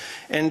funders.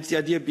 And the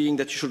idea being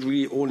that you should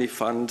really only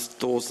fund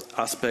those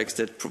aspects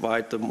that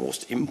provide the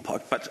most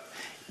impact. But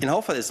in how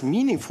far is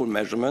meaningful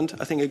measurement,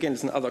 I think, again,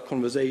 it's another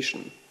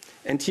conversation.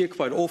 And here,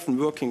 quite often,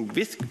 working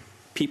with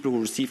people who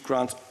receive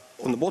grants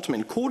on the bottom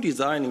and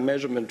co-designing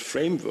measurement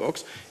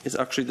frameworks is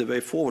actually the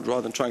way forward,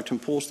 rather than trying to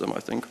impose them, I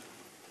think.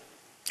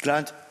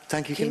 Grant,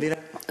 thank you, Convener.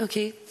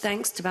 Okay,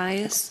 thanks,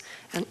 Tobias.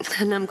 And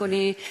I'm going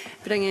to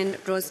bring in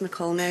Ros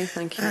McCall now.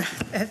 Thank you.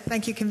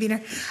 Thank you, Convener.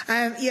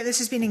 Yeah, this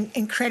has been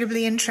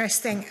incredibly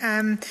interesting.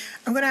 I'm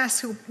going to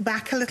ask you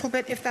back a little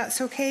bit, if that's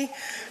okay,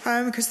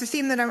 because the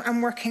theme that I'm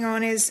working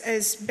on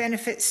is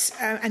benefits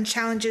and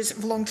challenges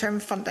of long-term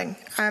funding.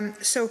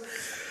 So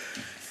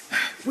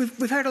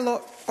we've heard a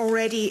lot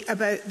already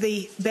about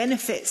the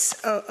benefits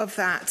of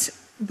that,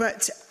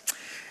 but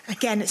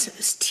again,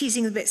 it's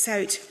teasing the bits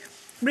out.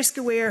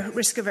 Risk-aware,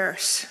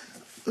 risk-averse.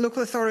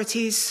 Local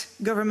authorities,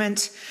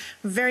 government,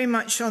 very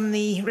much on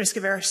the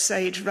risk-averse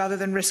side rather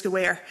than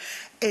risk-aware.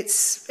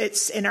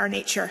 It's in our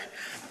nature.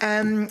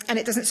 And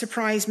it doesn't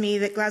surprise me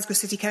that Glasgow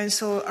City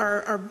Council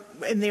are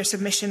in their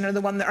submission, are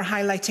the one that are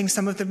highlighting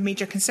some of the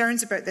major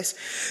concerns about this.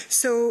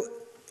 So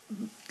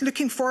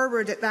looking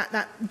forward at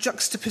that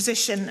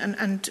juxtaposition,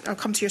 and I'll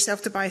come to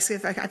yourself, Tobias,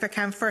 if I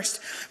can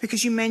first,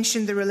 because you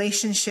mentioned the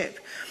relationship.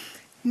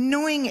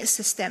 Knowing it's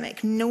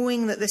systemic,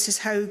 knowing that this is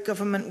how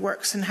government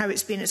works and how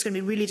it's going to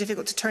be really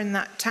difficult to turn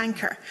that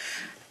tanker,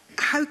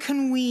 how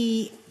can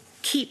we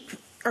keep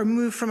or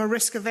move from a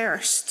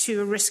risk-averse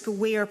to a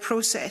risk-aware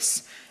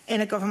process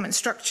in a government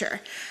structure?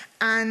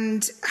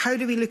 And how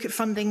do we look at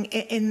funding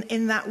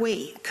in that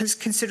way,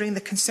 considering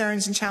the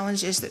concerns and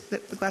challenges that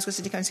the Glasgow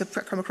City Council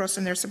have come across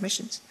in their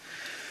submissions?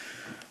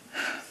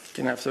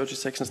 Can I have 30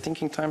 seconds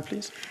thinking time,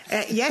 please?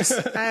 Yes,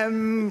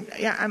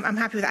 yeah, I'm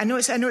happy with that. I know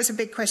it's a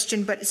big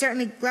question, but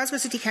certainly Glasgow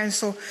City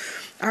Council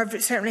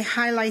have certainly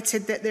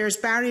highlighted that there's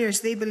barriers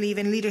they believe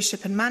in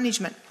leadership and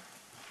management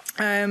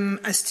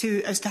as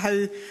to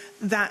how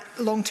that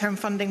long-term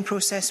funding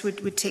process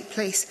would take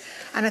place.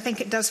 And I think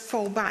it does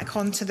fall back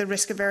onto the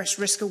risk-averse,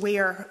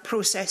 risk-aware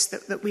process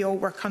that we all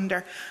work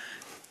under.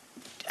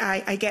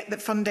 I get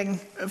that funding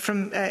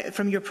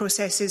from your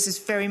processes is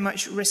very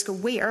much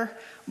risk-aware,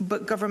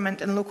 but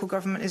government and local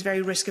government is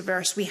very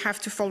risk-averse. We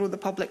have to follow the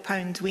public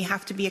pound. We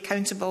have to be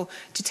accountable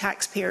to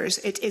taxpayers.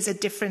 It is a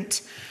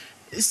different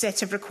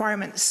set of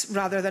requirements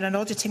rather than an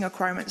auditing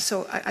requirement.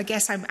 So I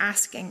guess I'm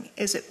asking,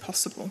 is it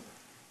possible?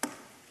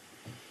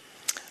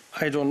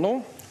 I don't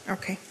know.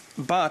 Okay.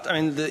 But, I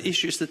mean, the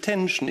issue is the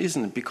tension,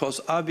 isn't it? Because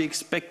are we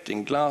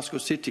expecting Glasgow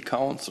City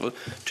Council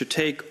to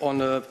take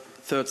on a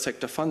third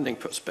sector funding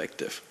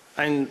perspective?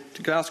 And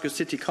the Glasgow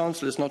City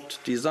Council is not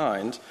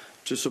designed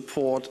to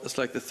support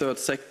the third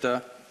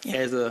sector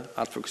as an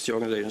advocacy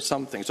organisation,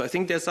 something. So I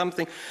think there's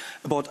something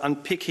about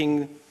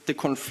unpicking the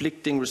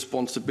conflicting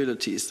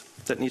responsibilities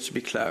that needs to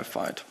be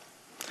clarified.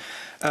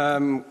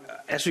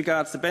 As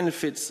regards the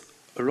benefits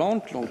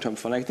around long-term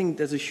funding, I think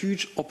there's a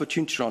huge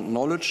opportunity around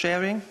knowledge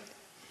sharing,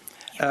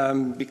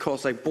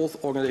 because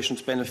both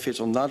organisations benefit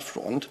on that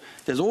front.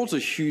 There's also a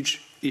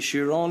huge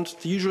issue around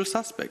the usual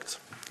suspects.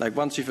 Like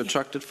once you've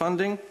attracted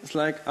funding, it's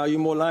like, are you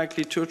more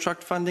likely to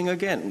attract funding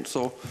again?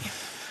 So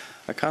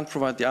I can't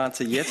provide the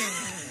answer yet.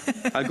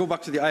 I'll go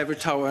back to the ivory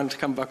tower and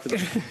come back with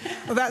it.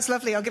 Well, that's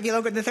lovely. I'll give you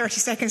longer than 30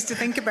 seconds to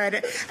think about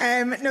it.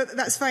 No,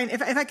 that's fine.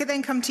 If I could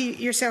then come to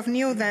yourself,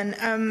 Neil,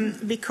 then,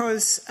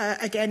 because,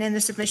 again, in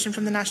the submission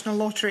from the National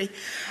Lottery,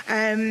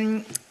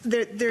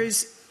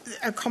 there's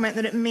a comment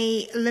that it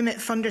may limit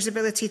funders'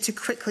 ability to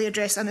quickly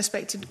address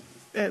unexpected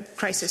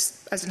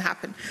crisis, as it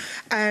happened.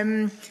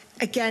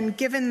 Again,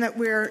 given that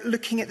we're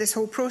looking at this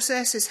whole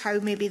process as how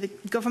maybe the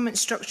government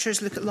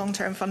structures look at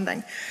long-term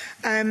funding,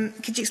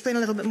 could you explain a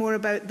little bit more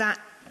about that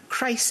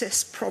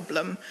crisis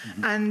problem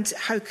and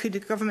how could a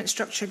government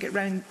structure get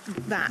around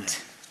that?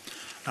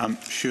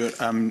 Sure.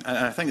 And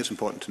I think it's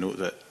important to note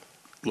that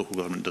local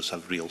government does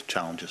have real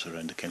challenges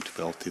around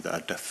accountability that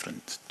are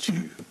different to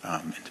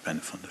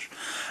independent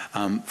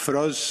funders. For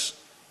us,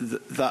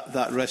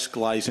 that risk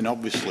lies in,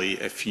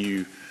 obviously, if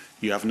you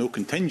have no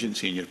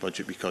contingency in your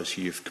budget because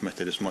you've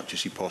committed as much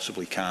as you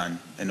possibly can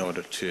in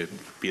order to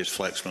be as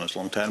flexible as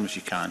long-term as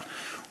you can.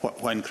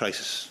 When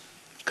crises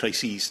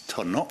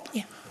turn up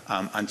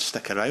and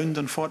stick around,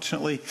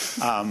 unfortunately,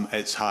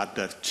 it's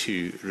harder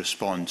to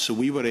respond. So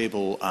we were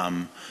able,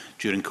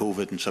 during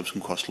COVID and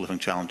subsequent cost of living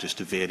challenges,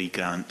 to vary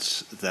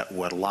grants that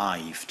were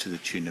live to the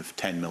tune of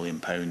 £10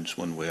 million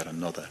one way or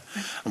another.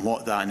 And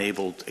what that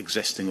enabled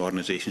existing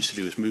organisations to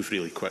do was move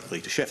really quickly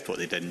to shift what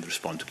they did and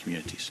respond to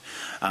communities.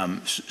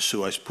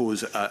 So I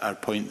suppose our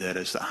point there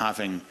is that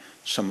having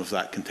some of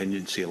that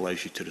contingency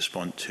allows you to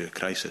respond to a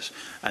crisis.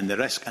 And the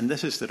risk, and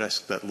this is the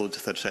risk that loads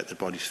of third sector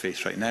bodies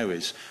face right now,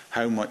 is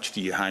how much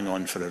do you hang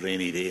on for a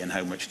rainy day and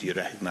how much do you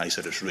recognise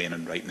that it's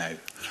raining right now?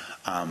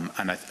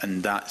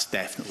 And that's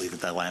definitely the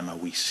dilemma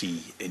we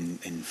see in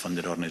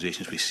funded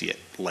organisations. We see it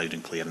loud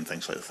and clear in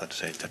things like the third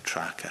sector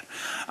tracker.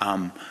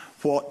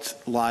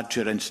 What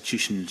larger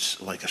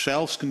institutions like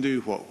ourselves can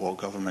do, what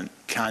government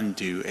can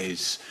do,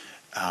 is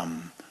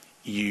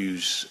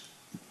use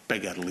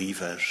bigger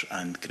levers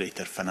and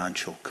greater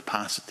financial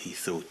capacity,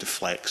 though, to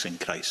flex in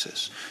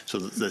crisis. So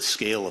the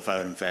scale of our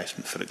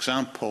investment, for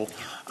example,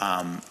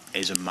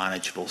 is a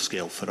manageable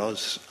scale for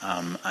us,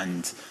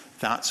 and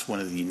that's one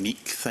of the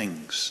unique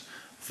things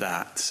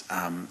that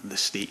the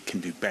state can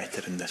do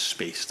better in this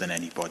space than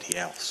anybody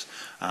else.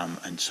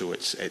 And so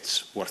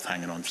it's worth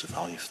hanging on to the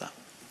value of that.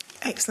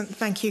 Excellent,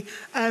 thank you.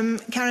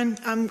 Karen,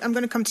 I'm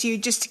going to come to you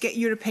just to get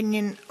your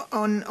opinion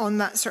on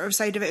that sort of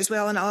side of it as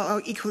well, and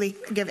I'll equally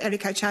give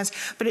Erica a chance.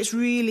 But it's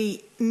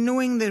really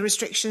knowing the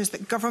restrictions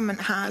that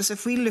government has.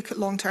 If we look at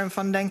long-term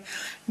funding,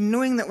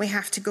 knowing that we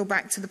have to go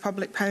back to the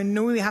public pound,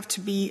 knowing we have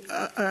to be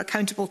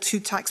accountable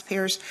to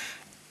taxpayers,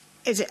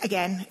 is it,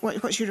 again,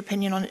 what's your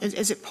opinion on it?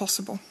 Is it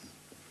possible?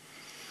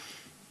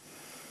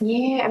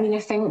 Yeah, I mean, I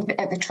think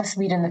at the Trust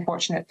we're in the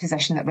fortunate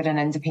position that we're an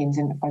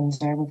independent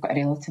funder. We've got a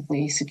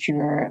relatively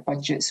secure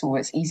budget, so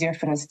it's easier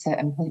for us to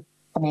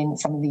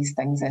implement some of these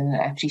things, and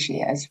I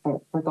appreciate it is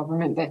for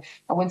government. But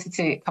I wanted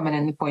to come in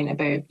on the point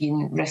about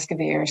being risk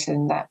averse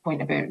and that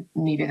point about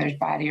maybe there's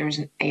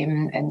barriers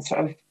in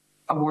sort of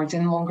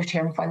awarding longer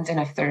term funding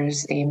if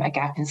there's a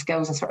gap in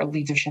skills and sort of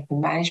leadership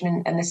and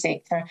management in the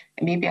sector.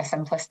 It may be a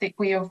simplistic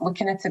way of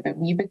looking at it, but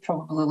we would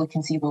probably look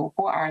and see, well,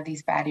 what are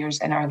these barriers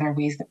and are there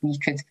ways that we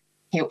could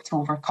help to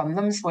overcome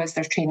them? So is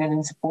there training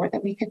and support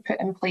that we could put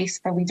in place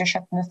for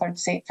leadership in the third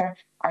sector?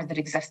 Are there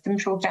existing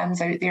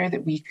programmes out there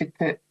that we could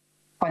put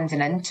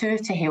funding into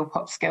to help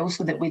upskill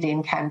so that we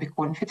then can be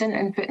confident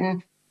in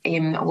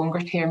putting longer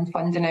term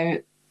funding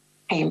out?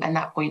 And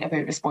that point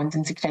about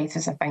responding to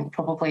crisis, I think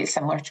probably it's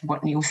similar to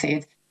what Neil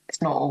said.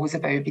 It's not always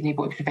about being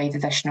able to provide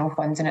additional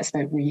funding, it's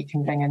about where you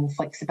can bring in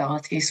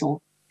flexibility. So,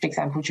 for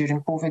example,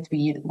 during COVID,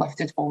 we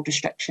lifted all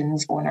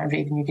restrictions on our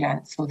revenue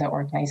grants so that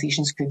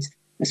organisations could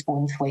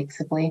respond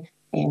flexibly.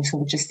 So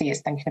we'll just say it's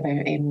thinking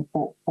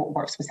about what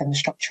works within the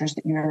structures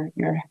that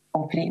you're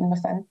operating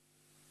within.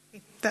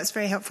 That's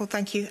very helpful,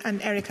 thank you.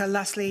 And Erica,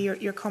 lastly,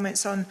 your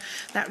comments on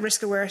that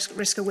risk-aware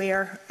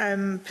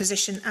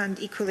position and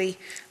equally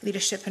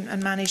leadership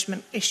and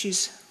management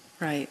issues.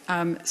 Right.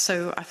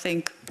 So I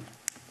think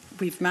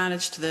we've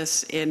managed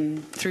this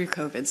through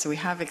COVID, so we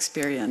have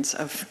experience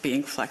of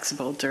being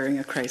flexible during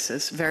a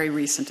crisis, very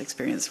recent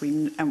experience.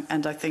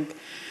 And I think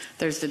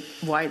there's the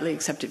widely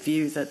accepted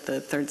view that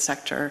the third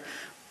sector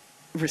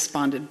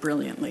responded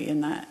brilliantly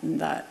in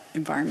that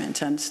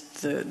environment, and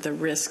the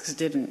risks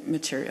didn't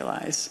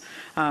materialise.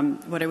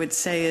 What I would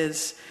say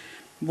is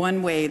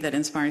one way that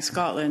Inspiring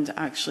Scotland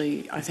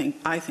actually, I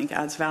think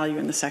adds value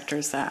in the sector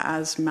is that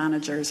as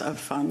managers of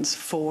funds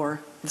for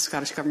the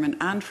Scottish Government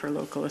and for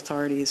local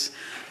authorities,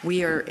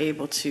 we are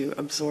able to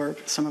absorb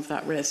some of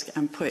that risk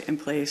and put in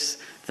place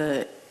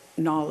the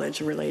knowledge,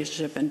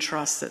 relationship and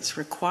trust that's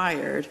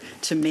required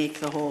to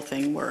make the whole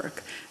thing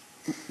work.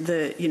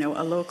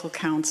 A local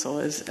council,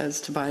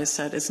 as Tobias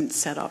said, isn't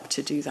set up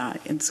to do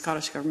that. And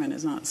Scottish Government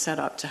is not set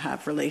up to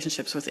have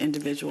relationships with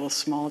individual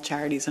small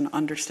charities and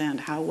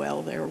understand how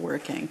well they're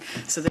working.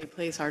 So they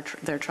place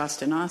their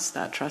trust in us.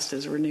 That trust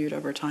is renewed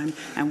over time,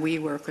 and we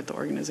work with the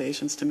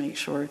organisations to make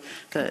sure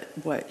that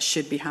what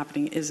should be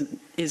happening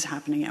is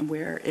happening, and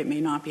where it may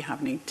not be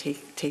happening,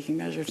 taking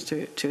measures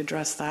to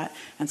address that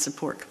and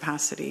support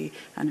capacity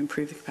and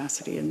improve the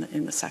capacity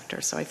in the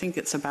sector. So I think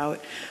it's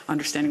about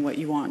understanding what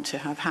you want to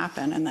have happen,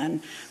 and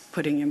then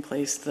putting in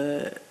place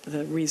the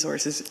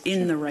resources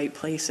in the right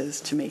places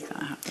to make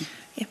that happen.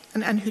 Yeah,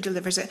 and who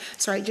delivers it?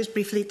 Sorry, just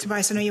briefly,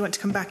 Tobias, I know you want to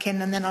come back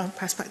in, and then I'll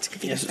pass back to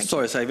Kavita. Yes,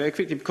 sorry, very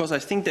quickly, because I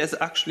think there's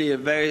actually a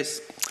very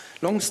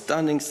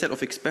long-standing set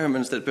of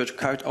experiments that were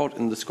carried out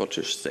in the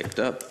Scottish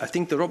sector. I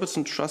think the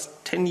Robertson Trust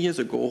 10 years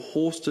ago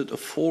hosted a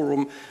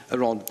forum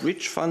around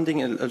bridge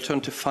funding and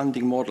alternative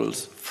funding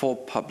models for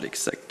public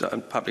sector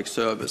and public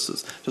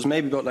services. Just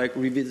maybe about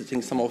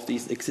revisiting some of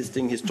these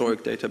existing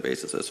historic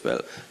databases as well.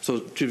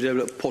 So to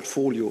develop a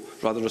portfolio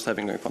rather than just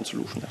having one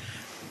solution.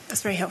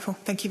 That's very helpful.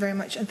 Thank you very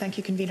much, and thank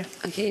you, convener.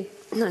 Okay,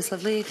 that's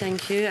lovely.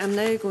 Thank you. I'm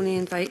now going to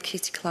invite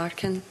Katie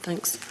Clark in.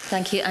 Thanks.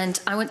 Thank you. And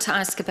I want to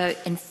ask about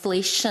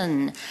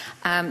inflation,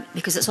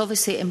 because it's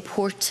obviously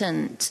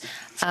important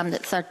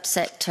that third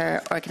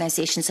sector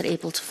organisations are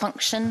able to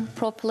function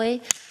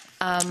properly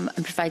and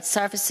provide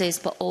services,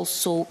 but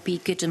also be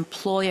good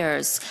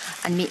employers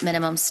and meet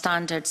minimum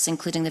standards,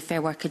 including the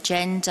Fair Work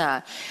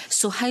agenda.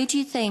 So how do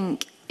you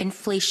think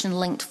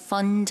inflation-linked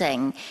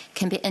funding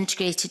can be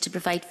integrated to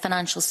provide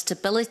financial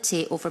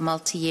stability over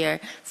multi-year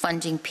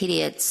funding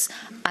periods,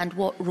 and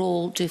what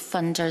role do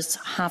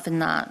funders have in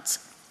that?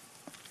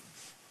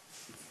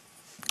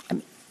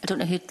 I don't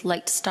know who'd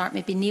like to start,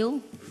 maybe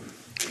Neil?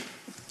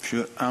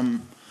 Sure.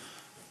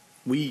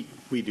 We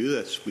do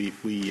this.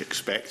 We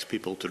expect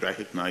people to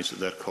recognise that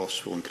their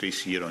costs will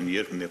increase year on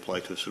year when they apply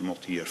to us for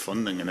multi-year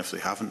funding, and if they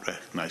haven't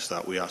recognised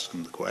that, we ask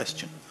them the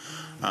question.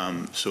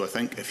 So I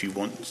think if you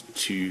want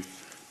to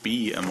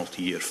be a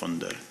multi-year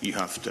funder, you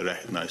have to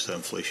recognise that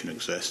inflation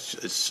exists.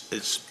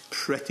 It's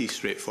pretty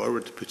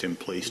straightforward to put in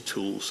place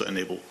tools that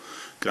enable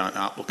grant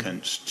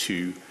applicants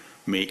to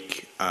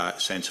make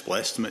sensible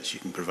estimates. You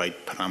can provide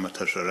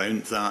parameters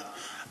around that,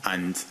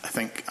 And I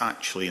think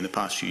actually in the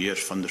past few years,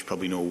 funders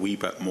probably know a wee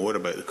bit more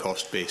about the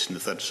cost base in the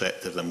third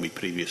sector than we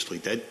previously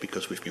did,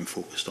 because we've been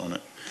focused on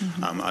it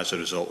as a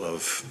result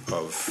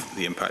of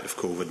the impact of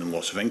COVID and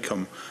loss of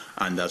income,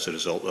 and as a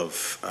result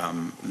of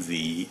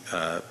the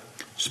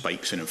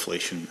spikes in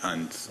inflation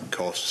and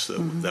costs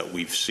that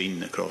we've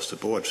seen across the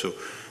board. So,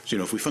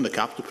 if we fund a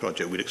capital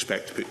project, we'd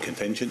expect to put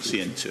contingency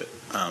into it,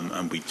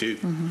 and we do.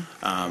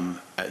 And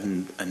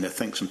I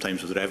think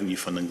sometimes with revenue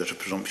funding, there's a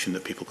presumption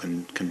that people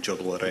can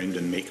juggle around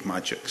and make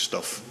magic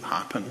stuff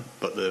happen.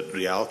 But the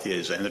reality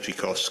is energy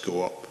costs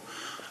go up,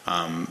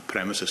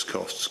 premises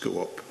costs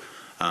go up,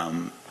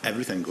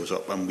 everything goes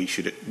up, and we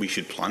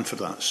should plan for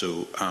that.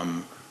 So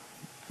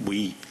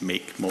we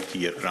make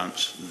multi-year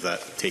grants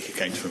that take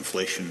account of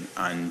inflation,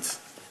 and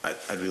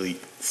I really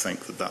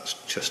think that that's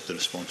just the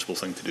responsible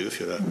thing to do if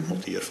you're a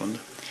multi-year funder.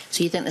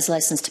 So you think there's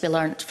lessons to be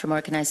learnt from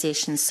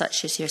organisations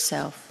such as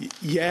yourself?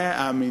 Yeah,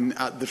 I mean,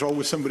 there's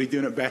always somebody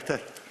doing it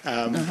better,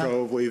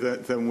 probably,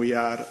 than we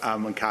are.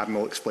 And Karen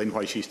will explain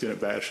why she's doing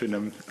it better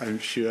soon, I'm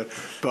sure.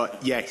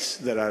 But yes,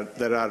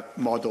 there are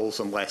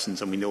models and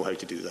lessons, and we know how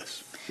to do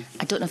this.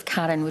 I don't know if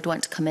Karen would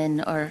want to come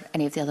in, or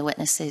any of the other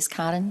witnesses.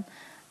 Karen?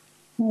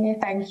 Yeah,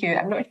 thank you.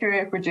 I'm not sure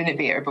if we're doing it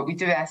better, but we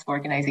do ask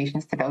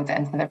organisations to build it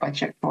into their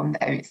budget from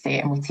the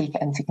outset, and we take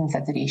it into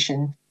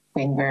consideration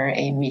when we're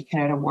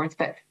making our awards.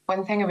 But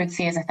one thing I would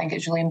say is I think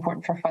it's really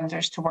important for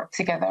funders to work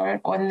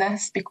together on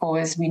this,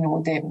 because we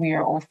know that we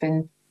are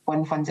often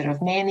one funder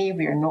of many.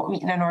 We are not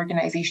meeting an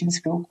organisation's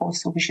full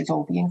cost, so we should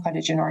all be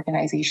encouraging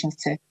organisations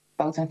to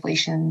build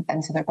inflation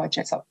into their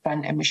budgets up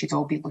front, and we should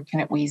all be looking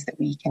at ways that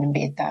we can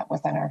embed that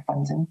within our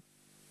funding.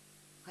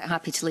 Quite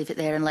happy to leave it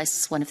there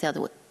unless one of the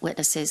other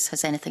witnesses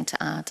has anything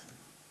to add.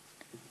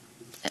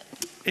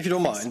 If you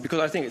don't mind,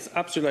 because I think it's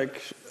absolutely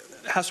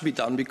it has to be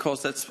done,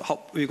 because that's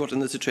how we got in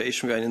the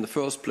situation we are in the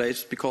first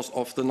place, because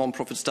of the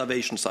non-profit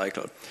starvation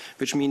cycle,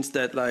 which means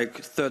that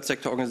third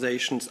sector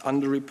organisations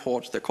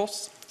underreport their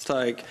costs,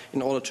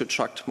 in order to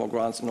attract more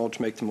grants, in order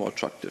to make them more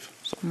attractive.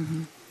 So.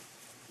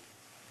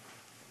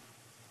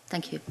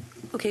 Thank you.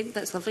 Okay,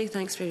 that's lovely.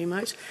 Thanks very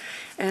much.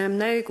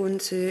 Now going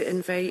to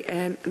invite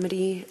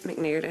Marie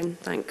McNair in.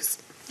 Thanks.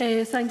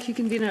 Thank you,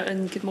 Convener,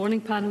 and good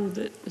morning, panel.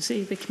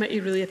 The committee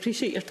really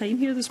appreciate your time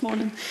here this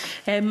morning.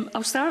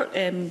 I'll start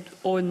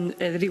on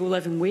the real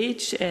living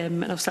wage,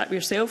 and I'll start with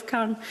yourself,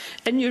 Karen.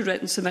 In your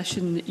written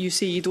submission, you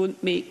say you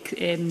don't make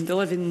the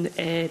living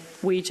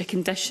wage a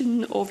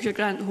condition of your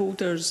grant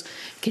holders.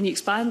 Can you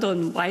expand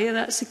on why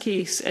that's the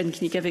case, and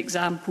can you give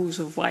examples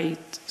of why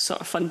sort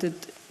of funded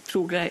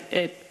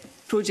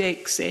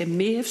projects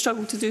may have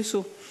struggled to do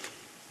so?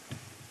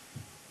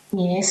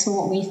 Yeah,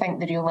 so we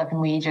think the real living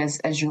wage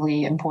is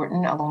really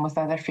important, along with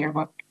other fair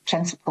work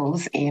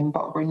principles,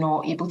 but we're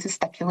not able to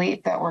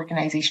stipulate that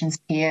organisations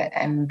pay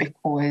it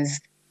because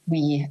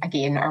we,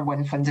 again, are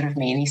one funder of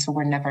many, so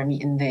we're never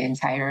meeting the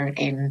entire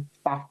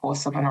staff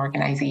costs of an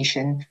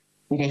organisation.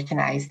 We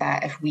recognise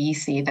that if we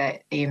say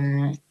that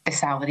the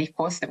salary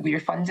costs that we're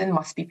funding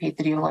must be paid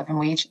the real living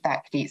wage,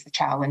 that creates a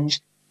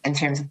challenge in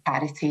terms of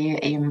parity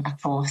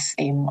across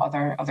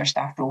other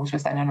staff roles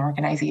within an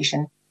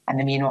organisation, and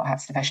they may not have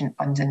sufficient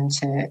funding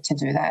to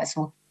do that.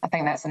 So I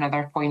think that's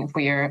another point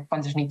where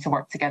funders need to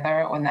work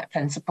together on that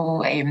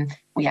principle.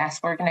 We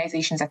ask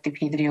organisations if they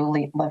pay the real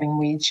living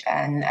wage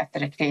and if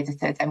they're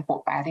accredited and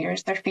what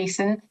barriers they're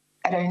facing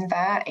around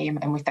that.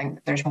 And we think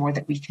that there's more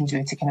that we can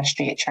do to kind of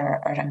stretch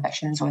our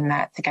ambitions on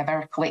that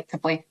together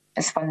collectively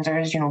as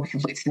funders. We can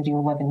look to the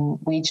real living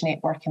wage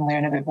network and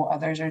learn about what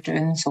others are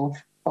doing. So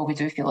while we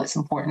do feel it's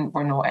important,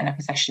 we're not in a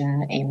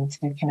position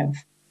to kind of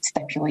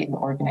stipulate that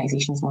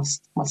organisations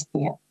must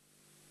pay it.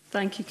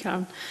 Thank you,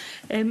 Karen.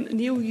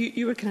 Neil,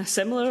 you were kind of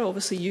similar.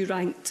 Obviously, you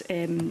ranked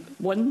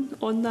 1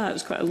 on that. It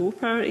was quite a low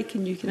priority.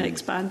 Can you kind of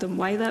expand on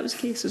why that was the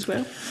case as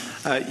well?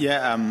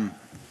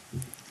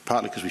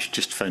 Partly because we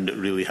just found it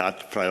really hard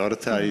to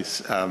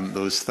prioritise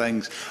those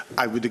things.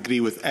 I would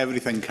agree with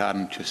everything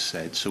Karen just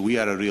said. So we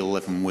are a real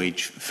living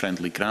wage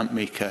friendly grant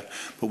maker,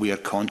 but we are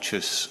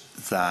conscious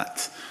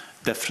that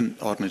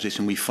different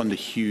organisations, we fund a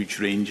huge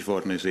range of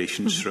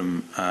organisations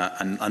from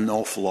an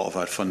awful lot of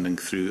our funding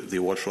through the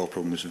Awards for All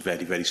programme was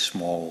very, very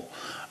small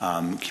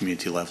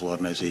community level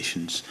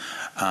organisations.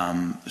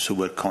 So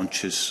we're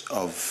conscious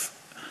of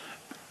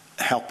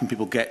helping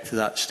people get to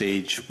that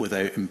stage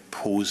without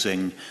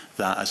imposing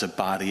that as a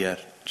barrier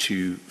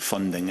to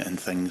funding and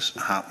things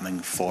happening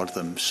for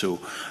them. So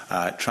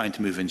trying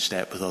to move in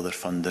step with other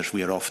funders.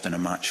 We are often a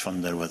match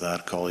funder with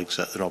our colleagues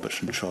at the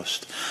Robertson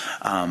Trust.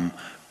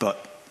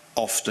 But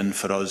often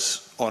for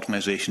us,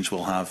 organisations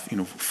will have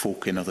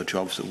folk in other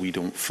jobs that we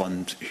don't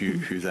fund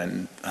who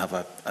then have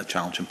a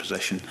challenging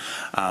position.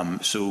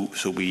 So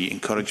we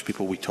encourage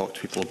people, we talk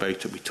to people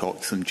about it, we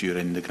talk to them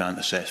during the grant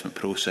assessment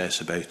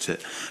process about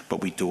it,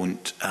 but we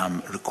don't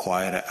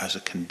require it as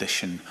a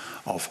condition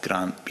of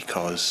grant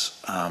because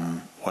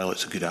while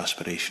it's a good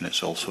aspiration,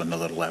 it's also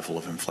another level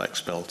of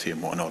inflexibility in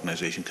what an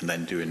organisation can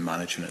then do in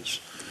managing its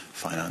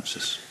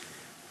finances.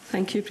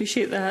 Thank you,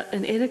 appreciate that.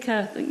 And Erica,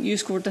 I think you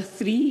scored a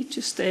 3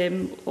 just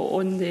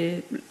on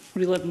the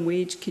real living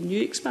wage. Can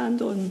you expand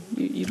on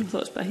your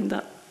thoughts behind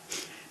that?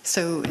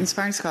 So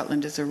Inspiring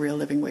Scotland is a real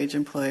living wage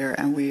employer,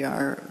 and we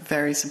are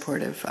very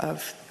supportive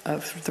of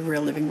the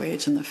real living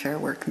wage and the Fair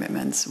Work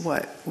commitments.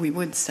 What we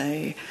would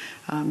say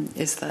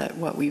is that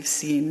what we've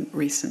seen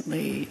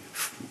recently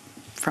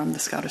from the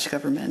Scottish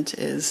Government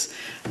is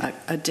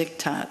a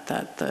diktat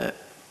that the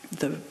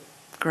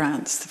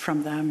grants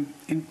from them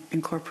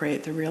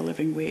incorporate the real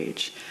living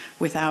wage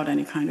without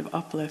any kind of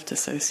uplift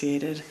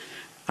associated.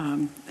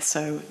 And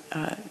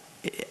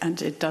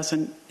it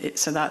doesn't.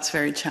 So that's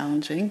very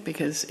challenging,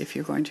 because if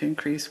you're going to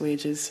increase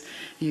wages,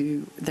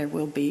 there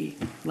will be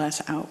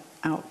less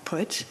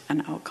output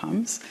and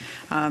outcomes,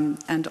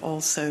 and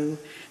also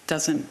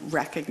doesn't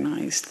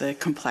recognise the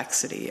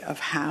complexity of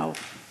how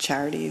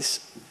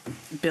charities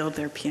build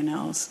their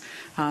P&Ls.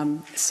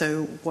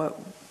 So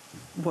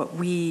what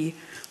we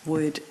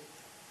would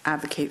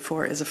advocate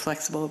for is a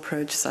flexible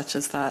approach, such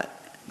as that,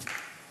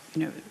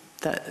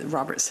 that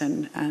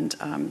Robertson and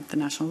the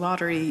National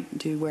Lottery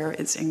do, where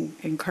it's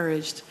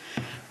encouraged,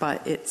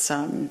 but it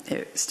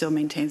still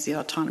maintains the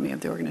autonomy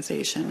of the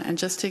organisation. And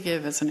just to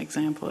give as an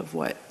example of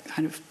what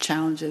kind of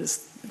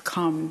challenges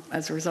come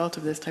as a result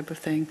of this type of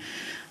thing,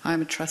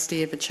 I'm a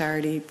trustee of a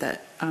charity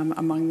that,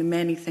 among the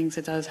many things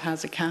it does,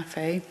 has a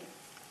cafe,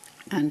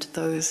 and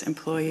those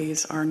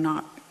employees are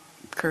not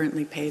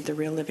currently paid the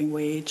real living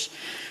wage,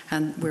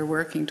 and we're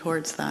working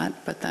towards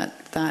that. But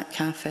that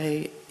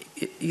cafe,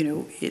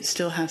 it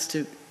still has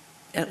to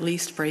at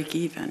least break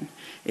even.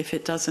 If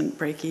it doesn't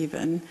break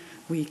even,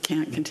 we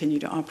can't continue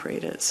to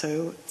operate it.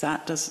 So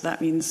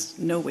that means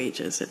no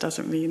wages. It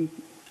doesn't mean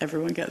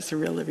everyone gets the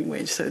real living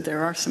wage. So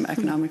there are some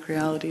economic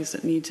realities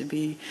that need to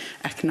be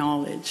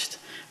acknowledged.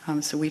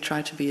 So we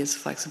try to be as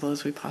flexible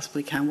as we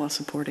possibly can while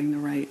supporting the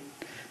right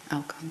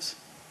outcomes.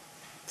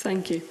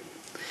 Thank you.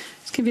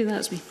 Convener,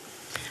 that's me.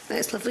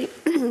 That's lovely.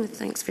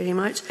 Thanks very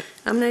much.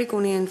 I'm now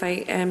going to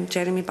invite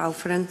Jeremy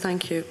Balfour in.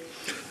 Thank you.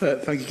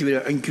 Thank you, Convener,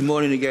 and good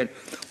morning again.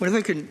 Well,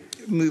 if I can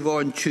move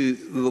on to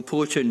the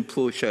reporting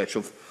process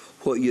of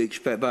what you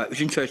expect back. It's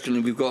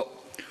interesting, we've got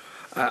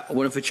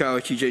one of the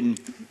charities in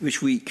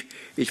this week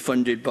is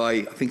funded by,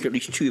 I think, at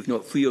least 2, if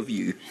not 3 of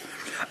you.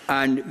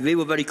 And they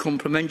were very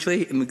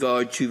complimentary in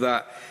regard to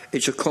that.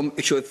 It's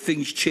a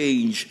things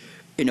change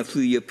in a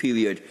 3-year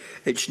period.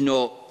 It's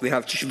not, we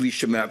have to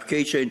resubmit an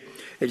application.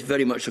 It's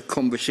very much a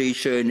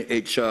conversation.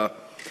 It's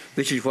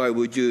this is why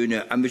we're doing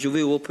it. And there's a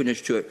real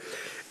openness to it.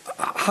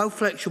 How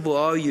flexible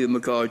are you in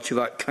regard to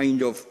that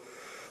kind of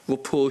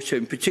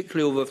reporting,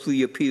 particularly over a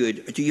 3-year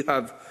period? Do you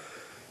have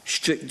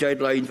strict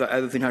deadlines that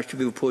everything has to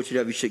be reported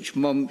every 6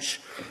 months?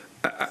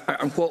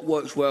 And what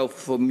works well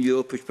from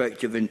your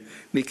perspective in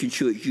making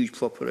sure it's used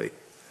properly?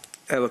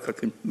 Eric, I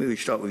can maybe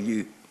start with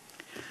you.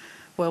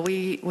 Well,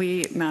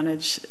 we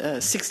manage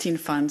 16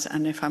 funds,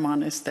 and if I'm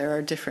honest, there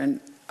are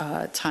different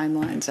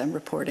timelines and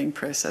reporting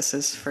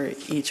processes for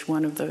each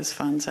one of those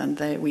funds, and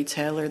we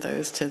tailor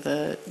those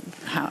to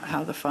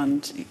how the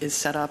fund is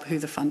set up, who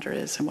the funder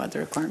is, and what the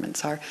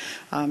requirements are.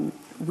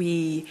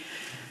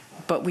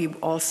 But we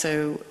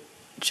also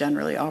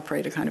generally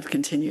operate a kind of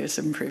continuous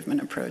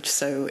improvement approach.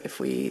 So if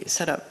we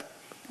set up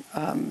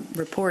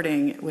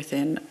reporting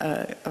within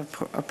a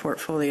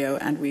portfolio,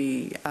 and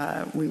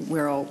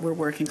we're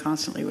working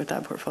constantly with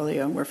that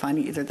portfolio, and we're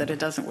finding either that it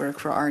doesn't work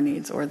for our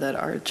needs or that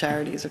our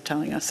charities are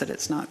telling us that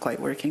it's not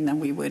quite working, then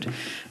we would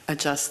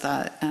adjust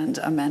that and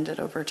amend it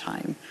over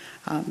time.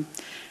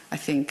 I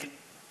think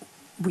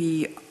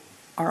we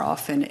are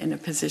often in a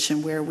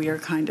position where we are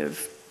kind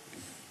of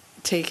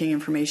taking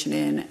information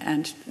in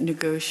and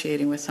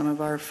negotiating with some of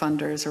our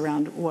funders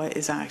around what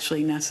is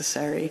actually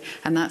necessary.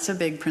 And that's a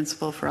big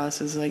principle for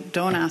us, is like,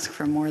 don't ask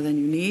for more than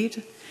you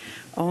need,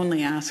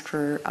 only ask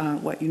for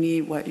what you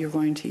need, what you're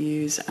going to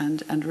use,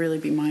 and really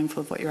be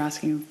mindful of what you're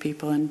asking of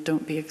people, and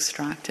don't be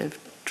extractive.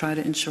 Try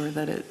to ensure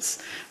that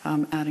it's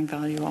adding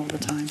value all the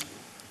time.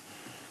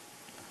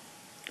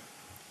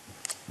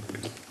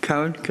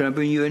 Karen, can I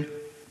bring you in?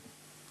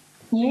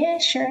 Yeah,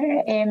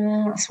 sure.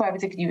 So I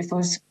would agree with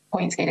those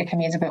points Erica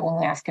made about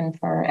only asking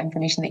for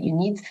information that you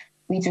need.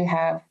 We do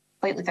have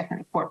slightly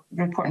different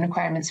reporting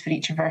requirements for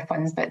each of our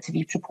funds, but to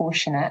be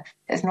proportionate,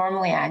 it's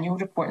normally annual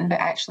reporting, but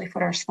actually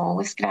for our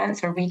smallest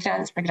grants or wee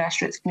grants for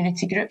grassroots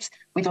community groups,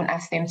 we don't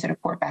ask them to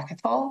report back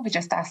at all. We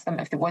just ask them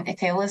if they want to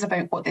tell us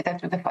about what they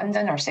did with the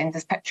funding or send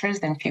us pictures,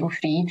 then feel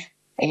free.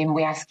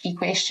 We ask key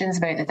questions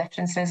about the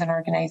differences an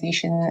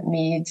organisation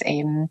made,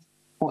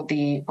 what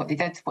they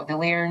did, what they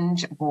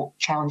learned, what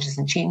challenges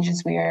and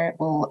changes were.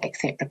 We'll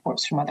accept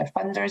reports from other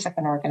funders if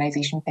an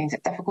organisation finds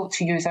it difficult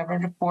to use our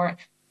report.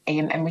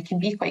 And we can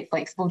be quite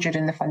flexible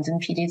during the funding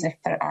periods if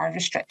there are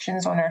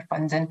restrictions on our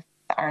funding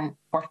that aren't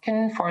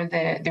working for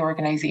the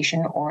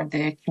organisation or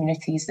the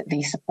communities that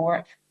they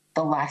support.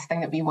 The last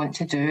thing that we want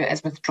to do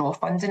is withdraw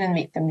funding and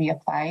make them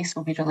reapply.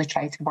 So we really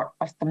try to work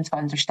with them to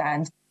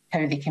understand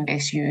how they can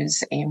best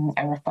use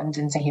our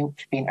funding to help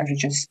prevent or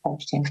reduce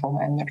poverty and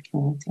trauma in their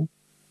community.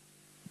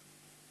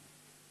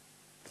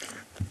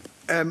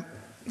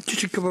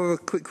 Just a couple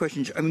of quick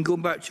questions. I mean,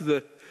 going back to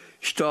the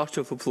start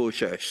of the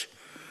process,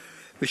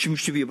 there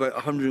seems to be about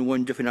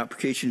 101 different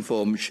application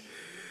forms.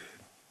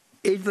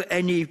 Is there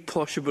any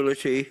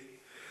possibility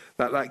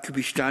that that could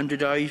be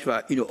standardised,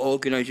 that, you know,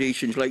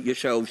 organisations like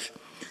yourselves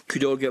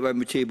could all get around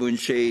the table and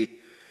say,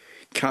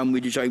 can we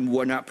design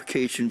one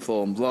application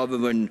form rather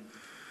than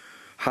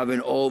having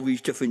all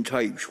these different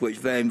types, which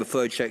then the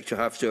third sector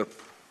have to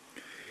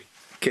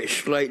get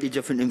slightly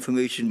different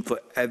information for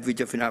every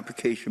different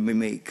application we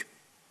make?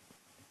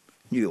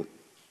 Neil.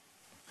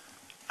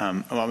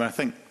 Well, I mean, I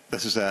think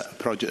this is a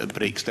project that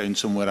breaks down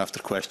somewhere after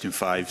question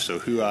 5. So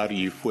who are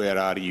you, where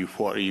are you,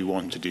 what are you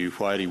wanting to do,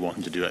 why are you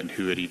wanting to do it, and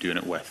who are you doing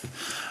it with?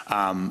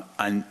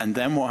 And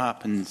then what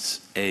happens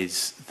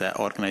is that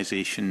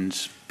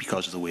organisations,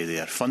 because of the way they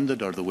are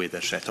funded or the way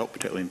they're set up,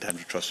 particularly in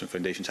terms of trusts and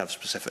foundations, have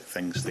specific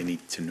things they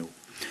need to know.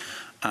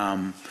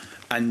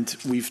 And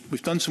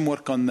we've done some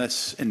work on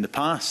this in the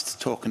past,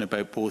 talking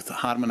about both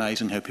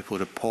harmonising how people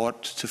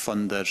report to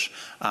funders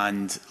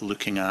and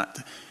looking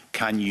at,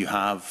 can you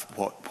have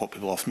what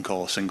people often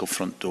call a single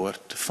front door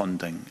to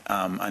funding?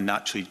 And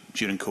actually,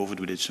 during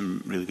COVID, we did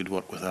some really good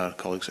work with our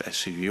colleagues at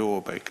SCVO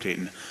about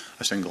creating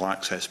a single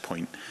access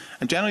point.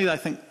 And generally, I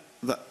think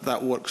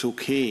that works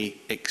okay,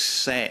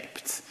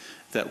 except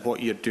that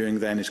what you're doing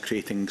then is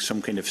creating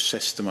some kind of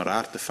system or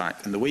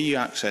artefact. And the way you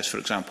access, for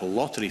example,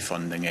 lottery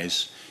funding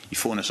is you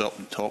phone us up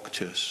and talk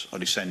to us, or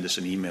you send us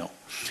an email.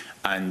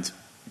 And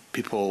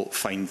people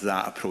find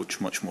that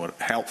approach much more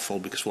helpful,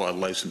 because what it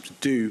allows them to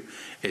do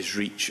is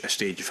reach a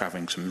stage of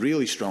having some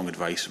really strong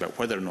advice about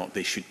whether or not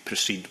they should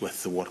proceed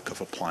with the work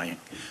of applying,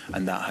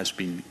 and that has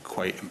been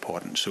quite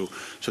important. So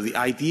the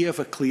idea of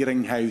a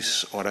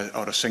clearinghouse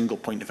or a single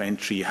point of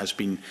entry has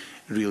been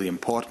really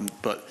important,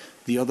 but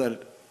the other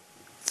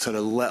sort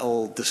of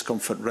little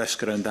discomfort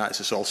risk around that is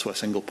it's also a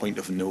single point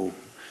of no.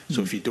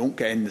 So if you don't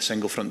get in the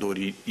single front door,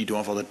 you don't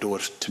have other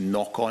doors to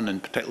knock on,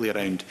 and particularly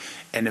around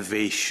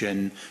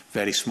innovation,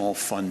 very small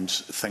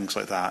funds, things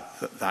like that,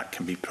 that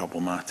can be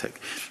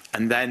problematic.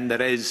 And then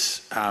there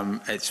is,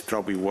 it's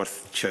probably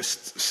worth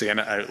just saying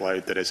it out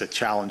loud, there is a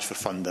challenge for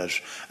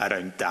funders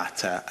around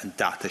data and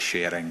data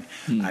sharing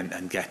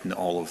and getting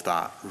all of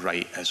that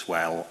right as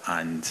well.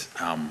 And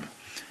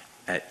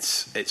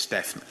it's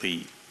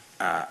definitely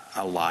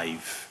a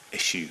live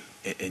issue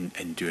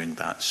in doing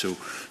that. So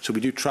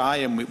we do try,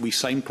 and we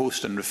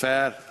signpost and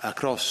refer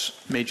across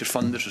major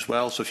funders as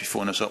well. So if you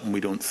phone us up and we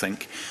don't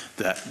think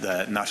that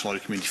the National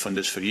Lottery Community Fund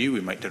is for you,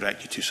 we might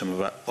direct you to some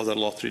of our other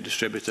lottery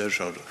distributors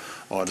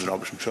or the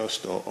Robertson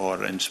Trust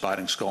or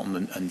Inspiring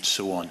Scotland and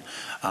so on.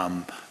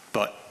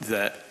 But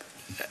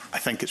I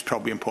think it's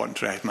probably important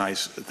to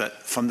recognise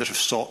that funders have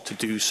sought to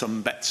do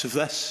some bits of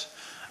this,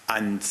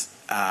 and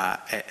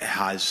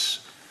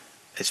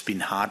it's been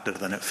harder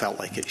than it felt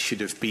like it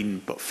should have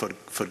been, but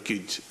for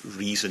good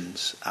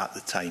reasons at the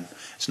time.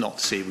 It's not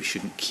to say we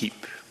shouldn't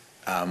keep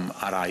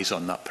our eyes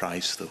on that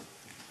prize, though.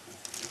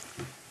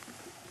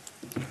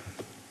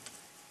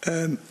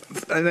 And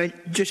then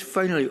just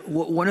finally,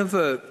 one of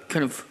the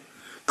kind of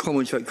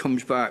comments that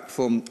comes back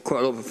from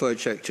quite a lot of the third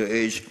sector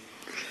is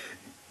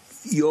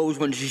you always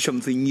want to see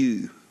something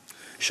new.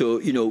 So,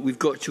 you know, we've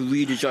got to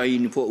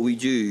redesign what we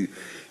do.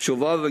 So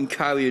rather than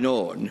carrying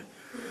on,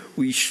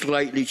 we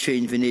slightly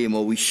change the name,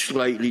 or we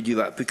slightly do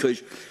that,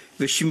 because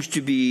there seems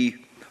to be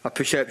a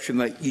perception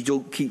that you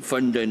don't keep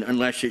funding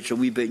unless it's a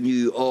wee bit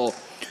new, or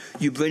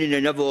you bring in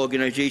another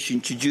organisation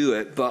to do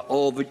it, but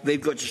they've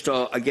got to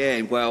start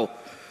again. Well,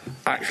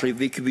 actually,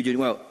 they could be doing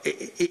well.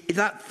 Is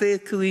that fair,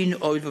 Corinne,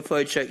 or is the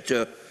third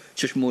sector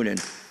just moaning?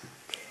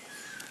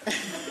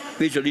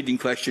 There's a leading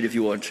question if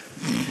you want.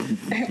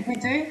 We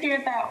do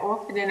hear that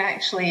often, and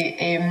actually,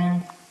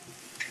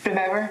 from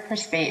our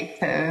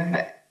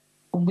perspective,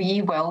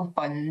 we will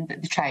fund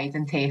the tried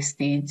and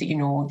tested, you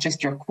know,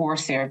 just your core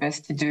service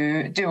to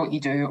do what you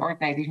do.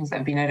 Organisations that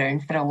have been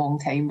around for a long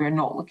time, we're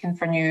not looking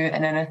for new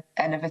and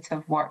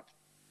innovative work,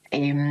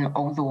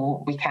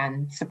 although we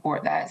can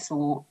support that.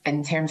 So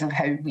in terms of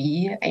how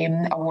we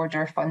award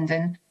our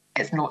funding,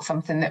 it's not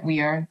something that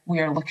we are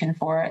looking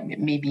for. It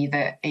may be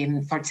that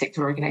third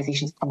sector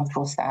organisations come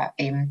across that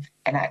in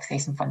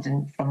accessing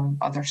funding from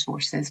other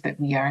sources, but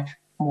we are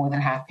more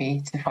than happy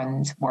to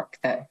fund work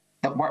that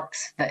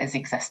works, that is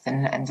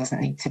existing, and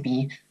doesn't need to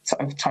be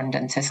sort of turned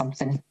into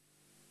something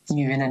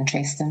new and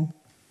interesting.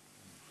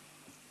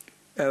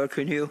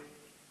 Erica Neal.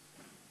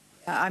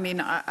 I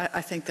mean,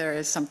 I think there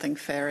is something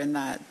fair in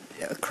that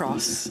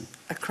across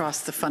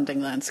the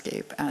funding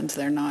landscape, and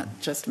they're not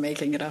just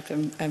making it up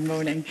and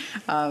moaning.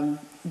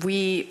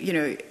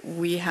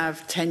 We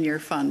have 10-year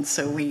funds,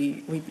 so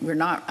we're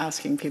not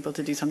asking people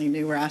to do something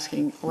new. We're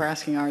asking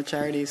our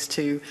charities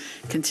to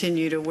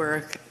continue to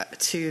work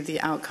to the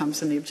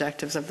outcomes and the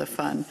objectives of the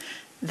fund.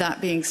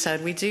 That being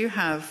said, we do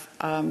have,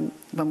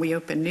 when we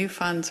open new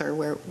funds or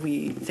where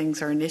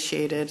things are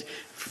initiated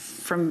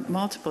from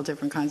multiple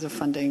different kinds of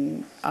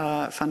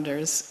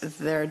funders,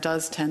 there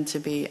does tend to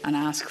be an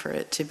ask for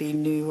it to be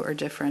new or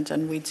different,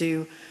 and we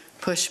do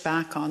push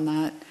back on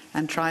that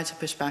try to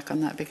push back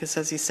on that, because,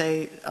 as you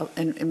say,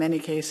 in many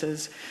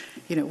cases,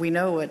 we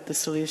know what the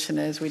solution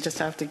is. We just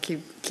have to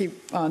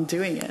keep on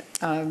doing it.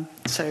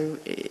 So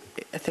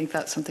I think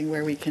that's something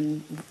where we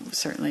could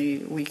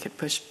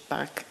push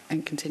back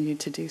and continue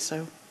to do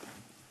so.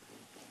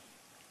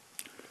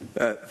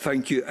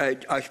 Thank you.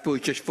 I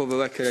suppose, just for the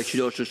record, I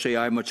should also say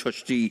I'm a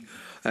trustee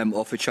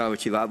of a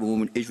charity that at the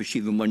moment is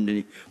receiving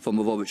money from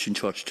the Robertson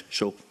Trust.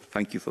 So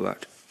thank you for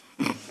that.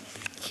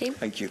 Okay.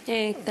 Thank you.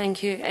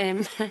 Thank you.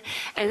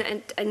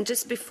 And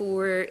just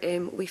before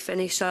we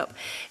finish up,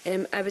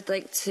 I would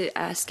like to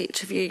ask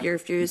each of you your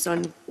views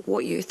on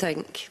what you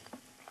think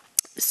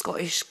the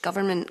Scottish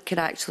Government could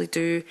actually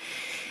do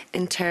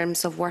in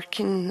terms of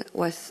working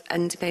with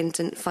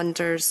independent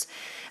funders,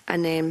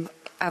 and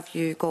have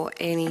you got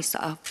any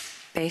sort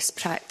of best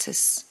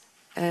practice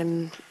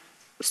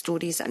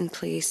stories in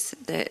place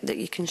that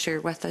you can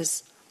share with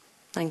us?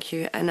 Thank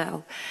you. And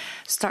I'll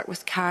start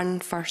with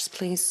Karen first,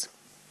 please.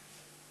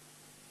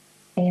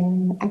 I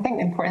think the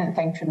important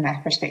thing from my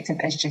perspective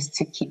is just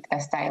to keep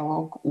this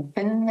dialogue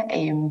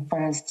open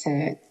for us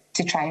to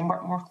try and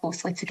work more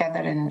closely together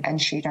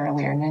and share our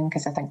learning,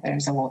 because I think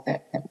there's a lot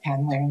that we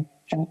can learn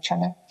from each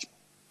other.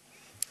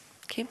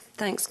 Okay,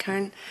 thanks,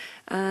 Karen.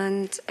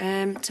 And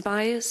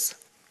Tobias?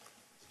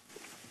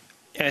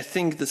 I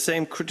think the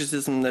same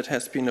criticism that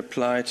has been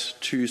applied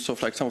to sort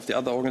of like some of the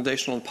other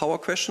organisational power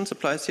questions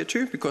applies here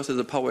too, because there's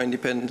a power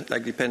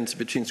dependency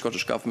between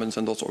Scottish governments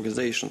and those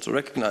organisations. So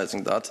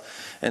recognising that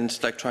and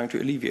trying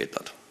to alleviate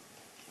that.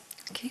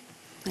 Okay,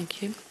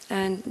 thank you.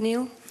 And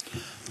Neil?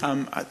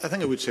 I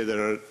think I would say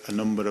there are a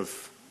number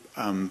of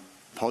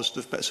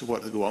positive bits of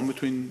work that go on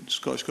between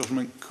Scottish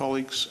Government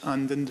colleagues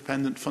and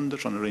independent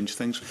funders on a range of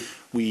things.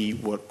 We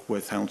work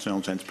with Hamilton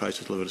Elms Enterprise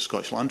to deliver the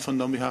Scottish Land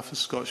Fund on behalf of the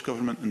Scottish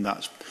Government, and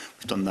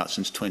we've done that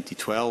since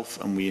 2012,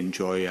 and we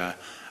enjoy a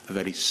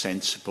very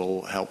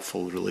sensible,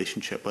 helpful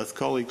relationship with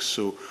colleagues.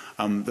 So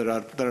there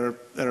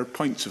are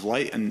points of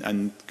light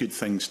and good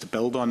things to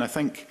build on. I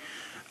think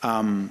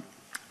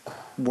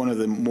one of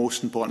the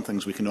most important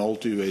things we can all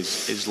do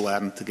is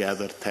learn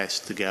together,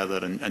 test together,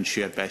 and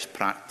share best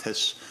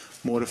practice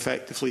more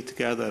effectively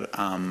together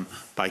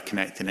by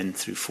connecting in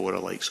through fora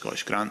like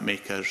Scottish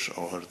Grantmakers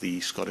or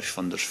the Scottish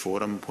Funders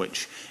Forum,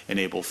 which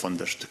enable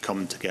funders to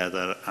come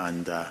together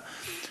and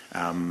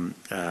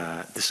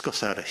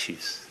discuss our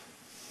issues.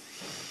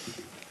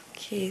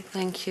 Okay,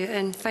 thank you.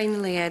 And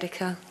finally,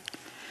 Erica.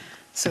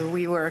 So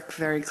we work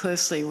very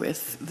closely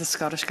with the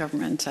Scottish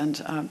Government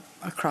and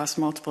across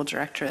multiple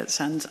directorates,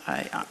 and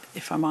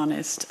if I'm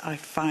honest, I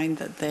find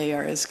that they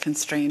are as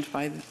constrained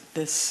by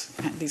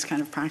these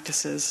kind of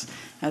practices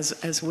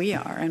as we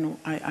are, and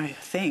I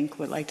think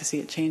would like to see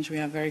it change. We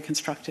have very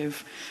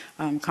constructive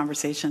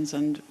conversations,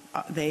 and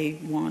they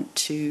want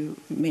to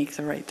make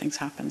the right things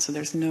happen. So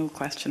there's no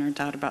question or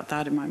doubt about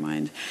that in my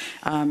mind.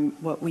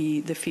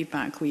 The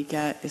feedback we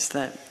get is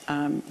that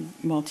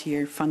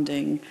multi-year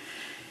funding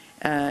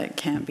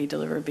can't be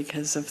delivered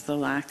because of the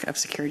lack of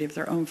security of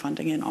their own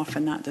funding, and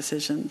often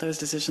those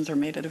decisions are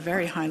made at a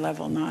very high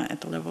level, not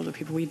at the level of the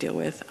people we deal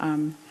with.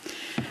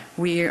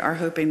 We are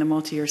hoping the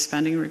multi-year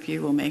spending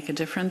review will make a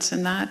difference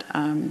in that,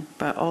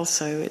 but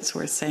also it's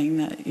worth saying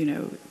that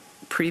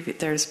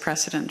there's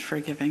precedent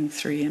for giving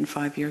 3- and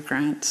 5-year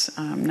grants.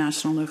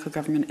 National and local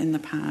government in the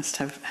past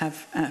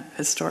have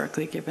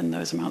historically given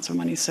those amounts of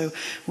money, so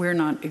we're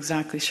not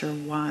exactly sure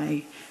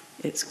why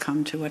it's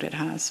come to what it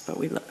has, but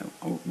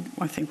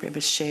I think we have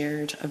a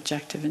shared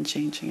objective in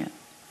changing it.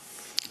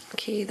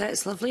 Okay,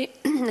 that's lovely.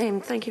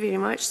 Thank you very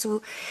much.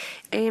 So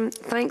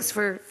thanks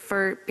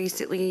for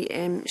basically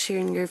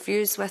sharing your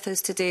views with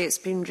us today. It's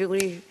been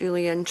really,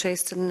 really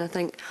interesting, and I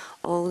think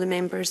all the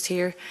members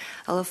here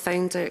will have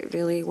found it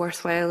really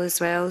worthwhile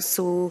as well.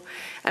 So,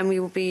 and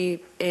we will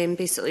be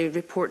basically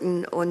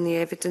reporting on the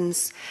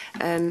evidence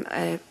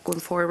going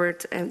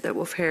forward that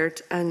we've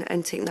heard, and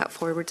taking that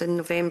forward in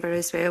November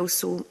as well.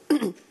 So,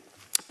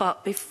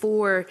 but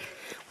before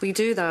we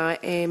do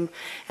that, and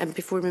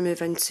before we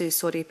move into,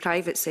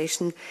 private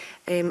session,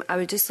 I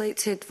would just like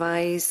to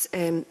advise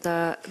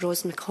that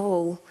Ros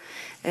McCall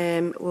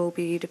will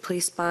be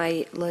replaced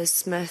by Liz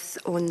Smith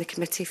on the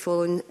committee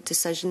following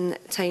decision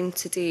time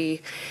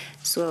today.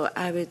 So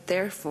I would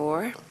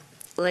therefore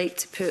like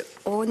to put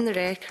on the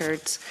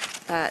record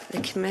that the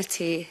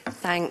committee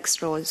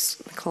thanks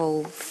Ros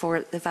McCall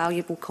for the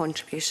valuable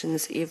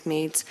contributions that you've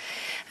made,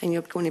 and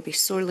you're going to be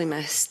sorely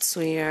missed.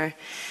 So you're,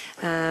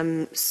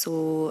 I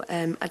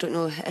don't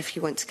know if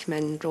you want to come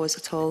in, Ros,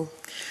 at all.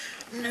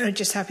 No,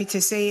 just happy to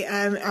say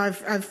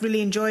I've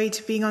really enjoyed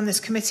being on this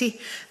committee.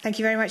 Thank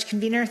you very much,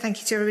 convener. Thank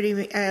you to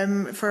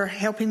everybody for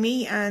helping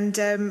me, and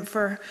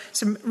for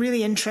some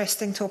really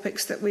interesting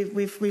topics that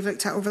we've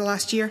looked at over the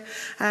last year.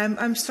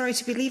 I'm sorry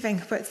to be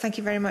leaving, but thank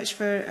you very much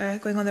for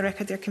going on the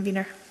record there,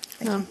 convener.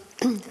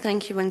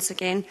 Thank you once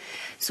again.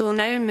 So we'll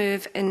now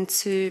move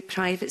into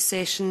private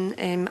session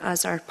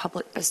as our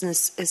public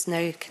business is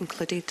now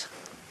concluded.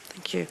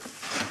 Thank you.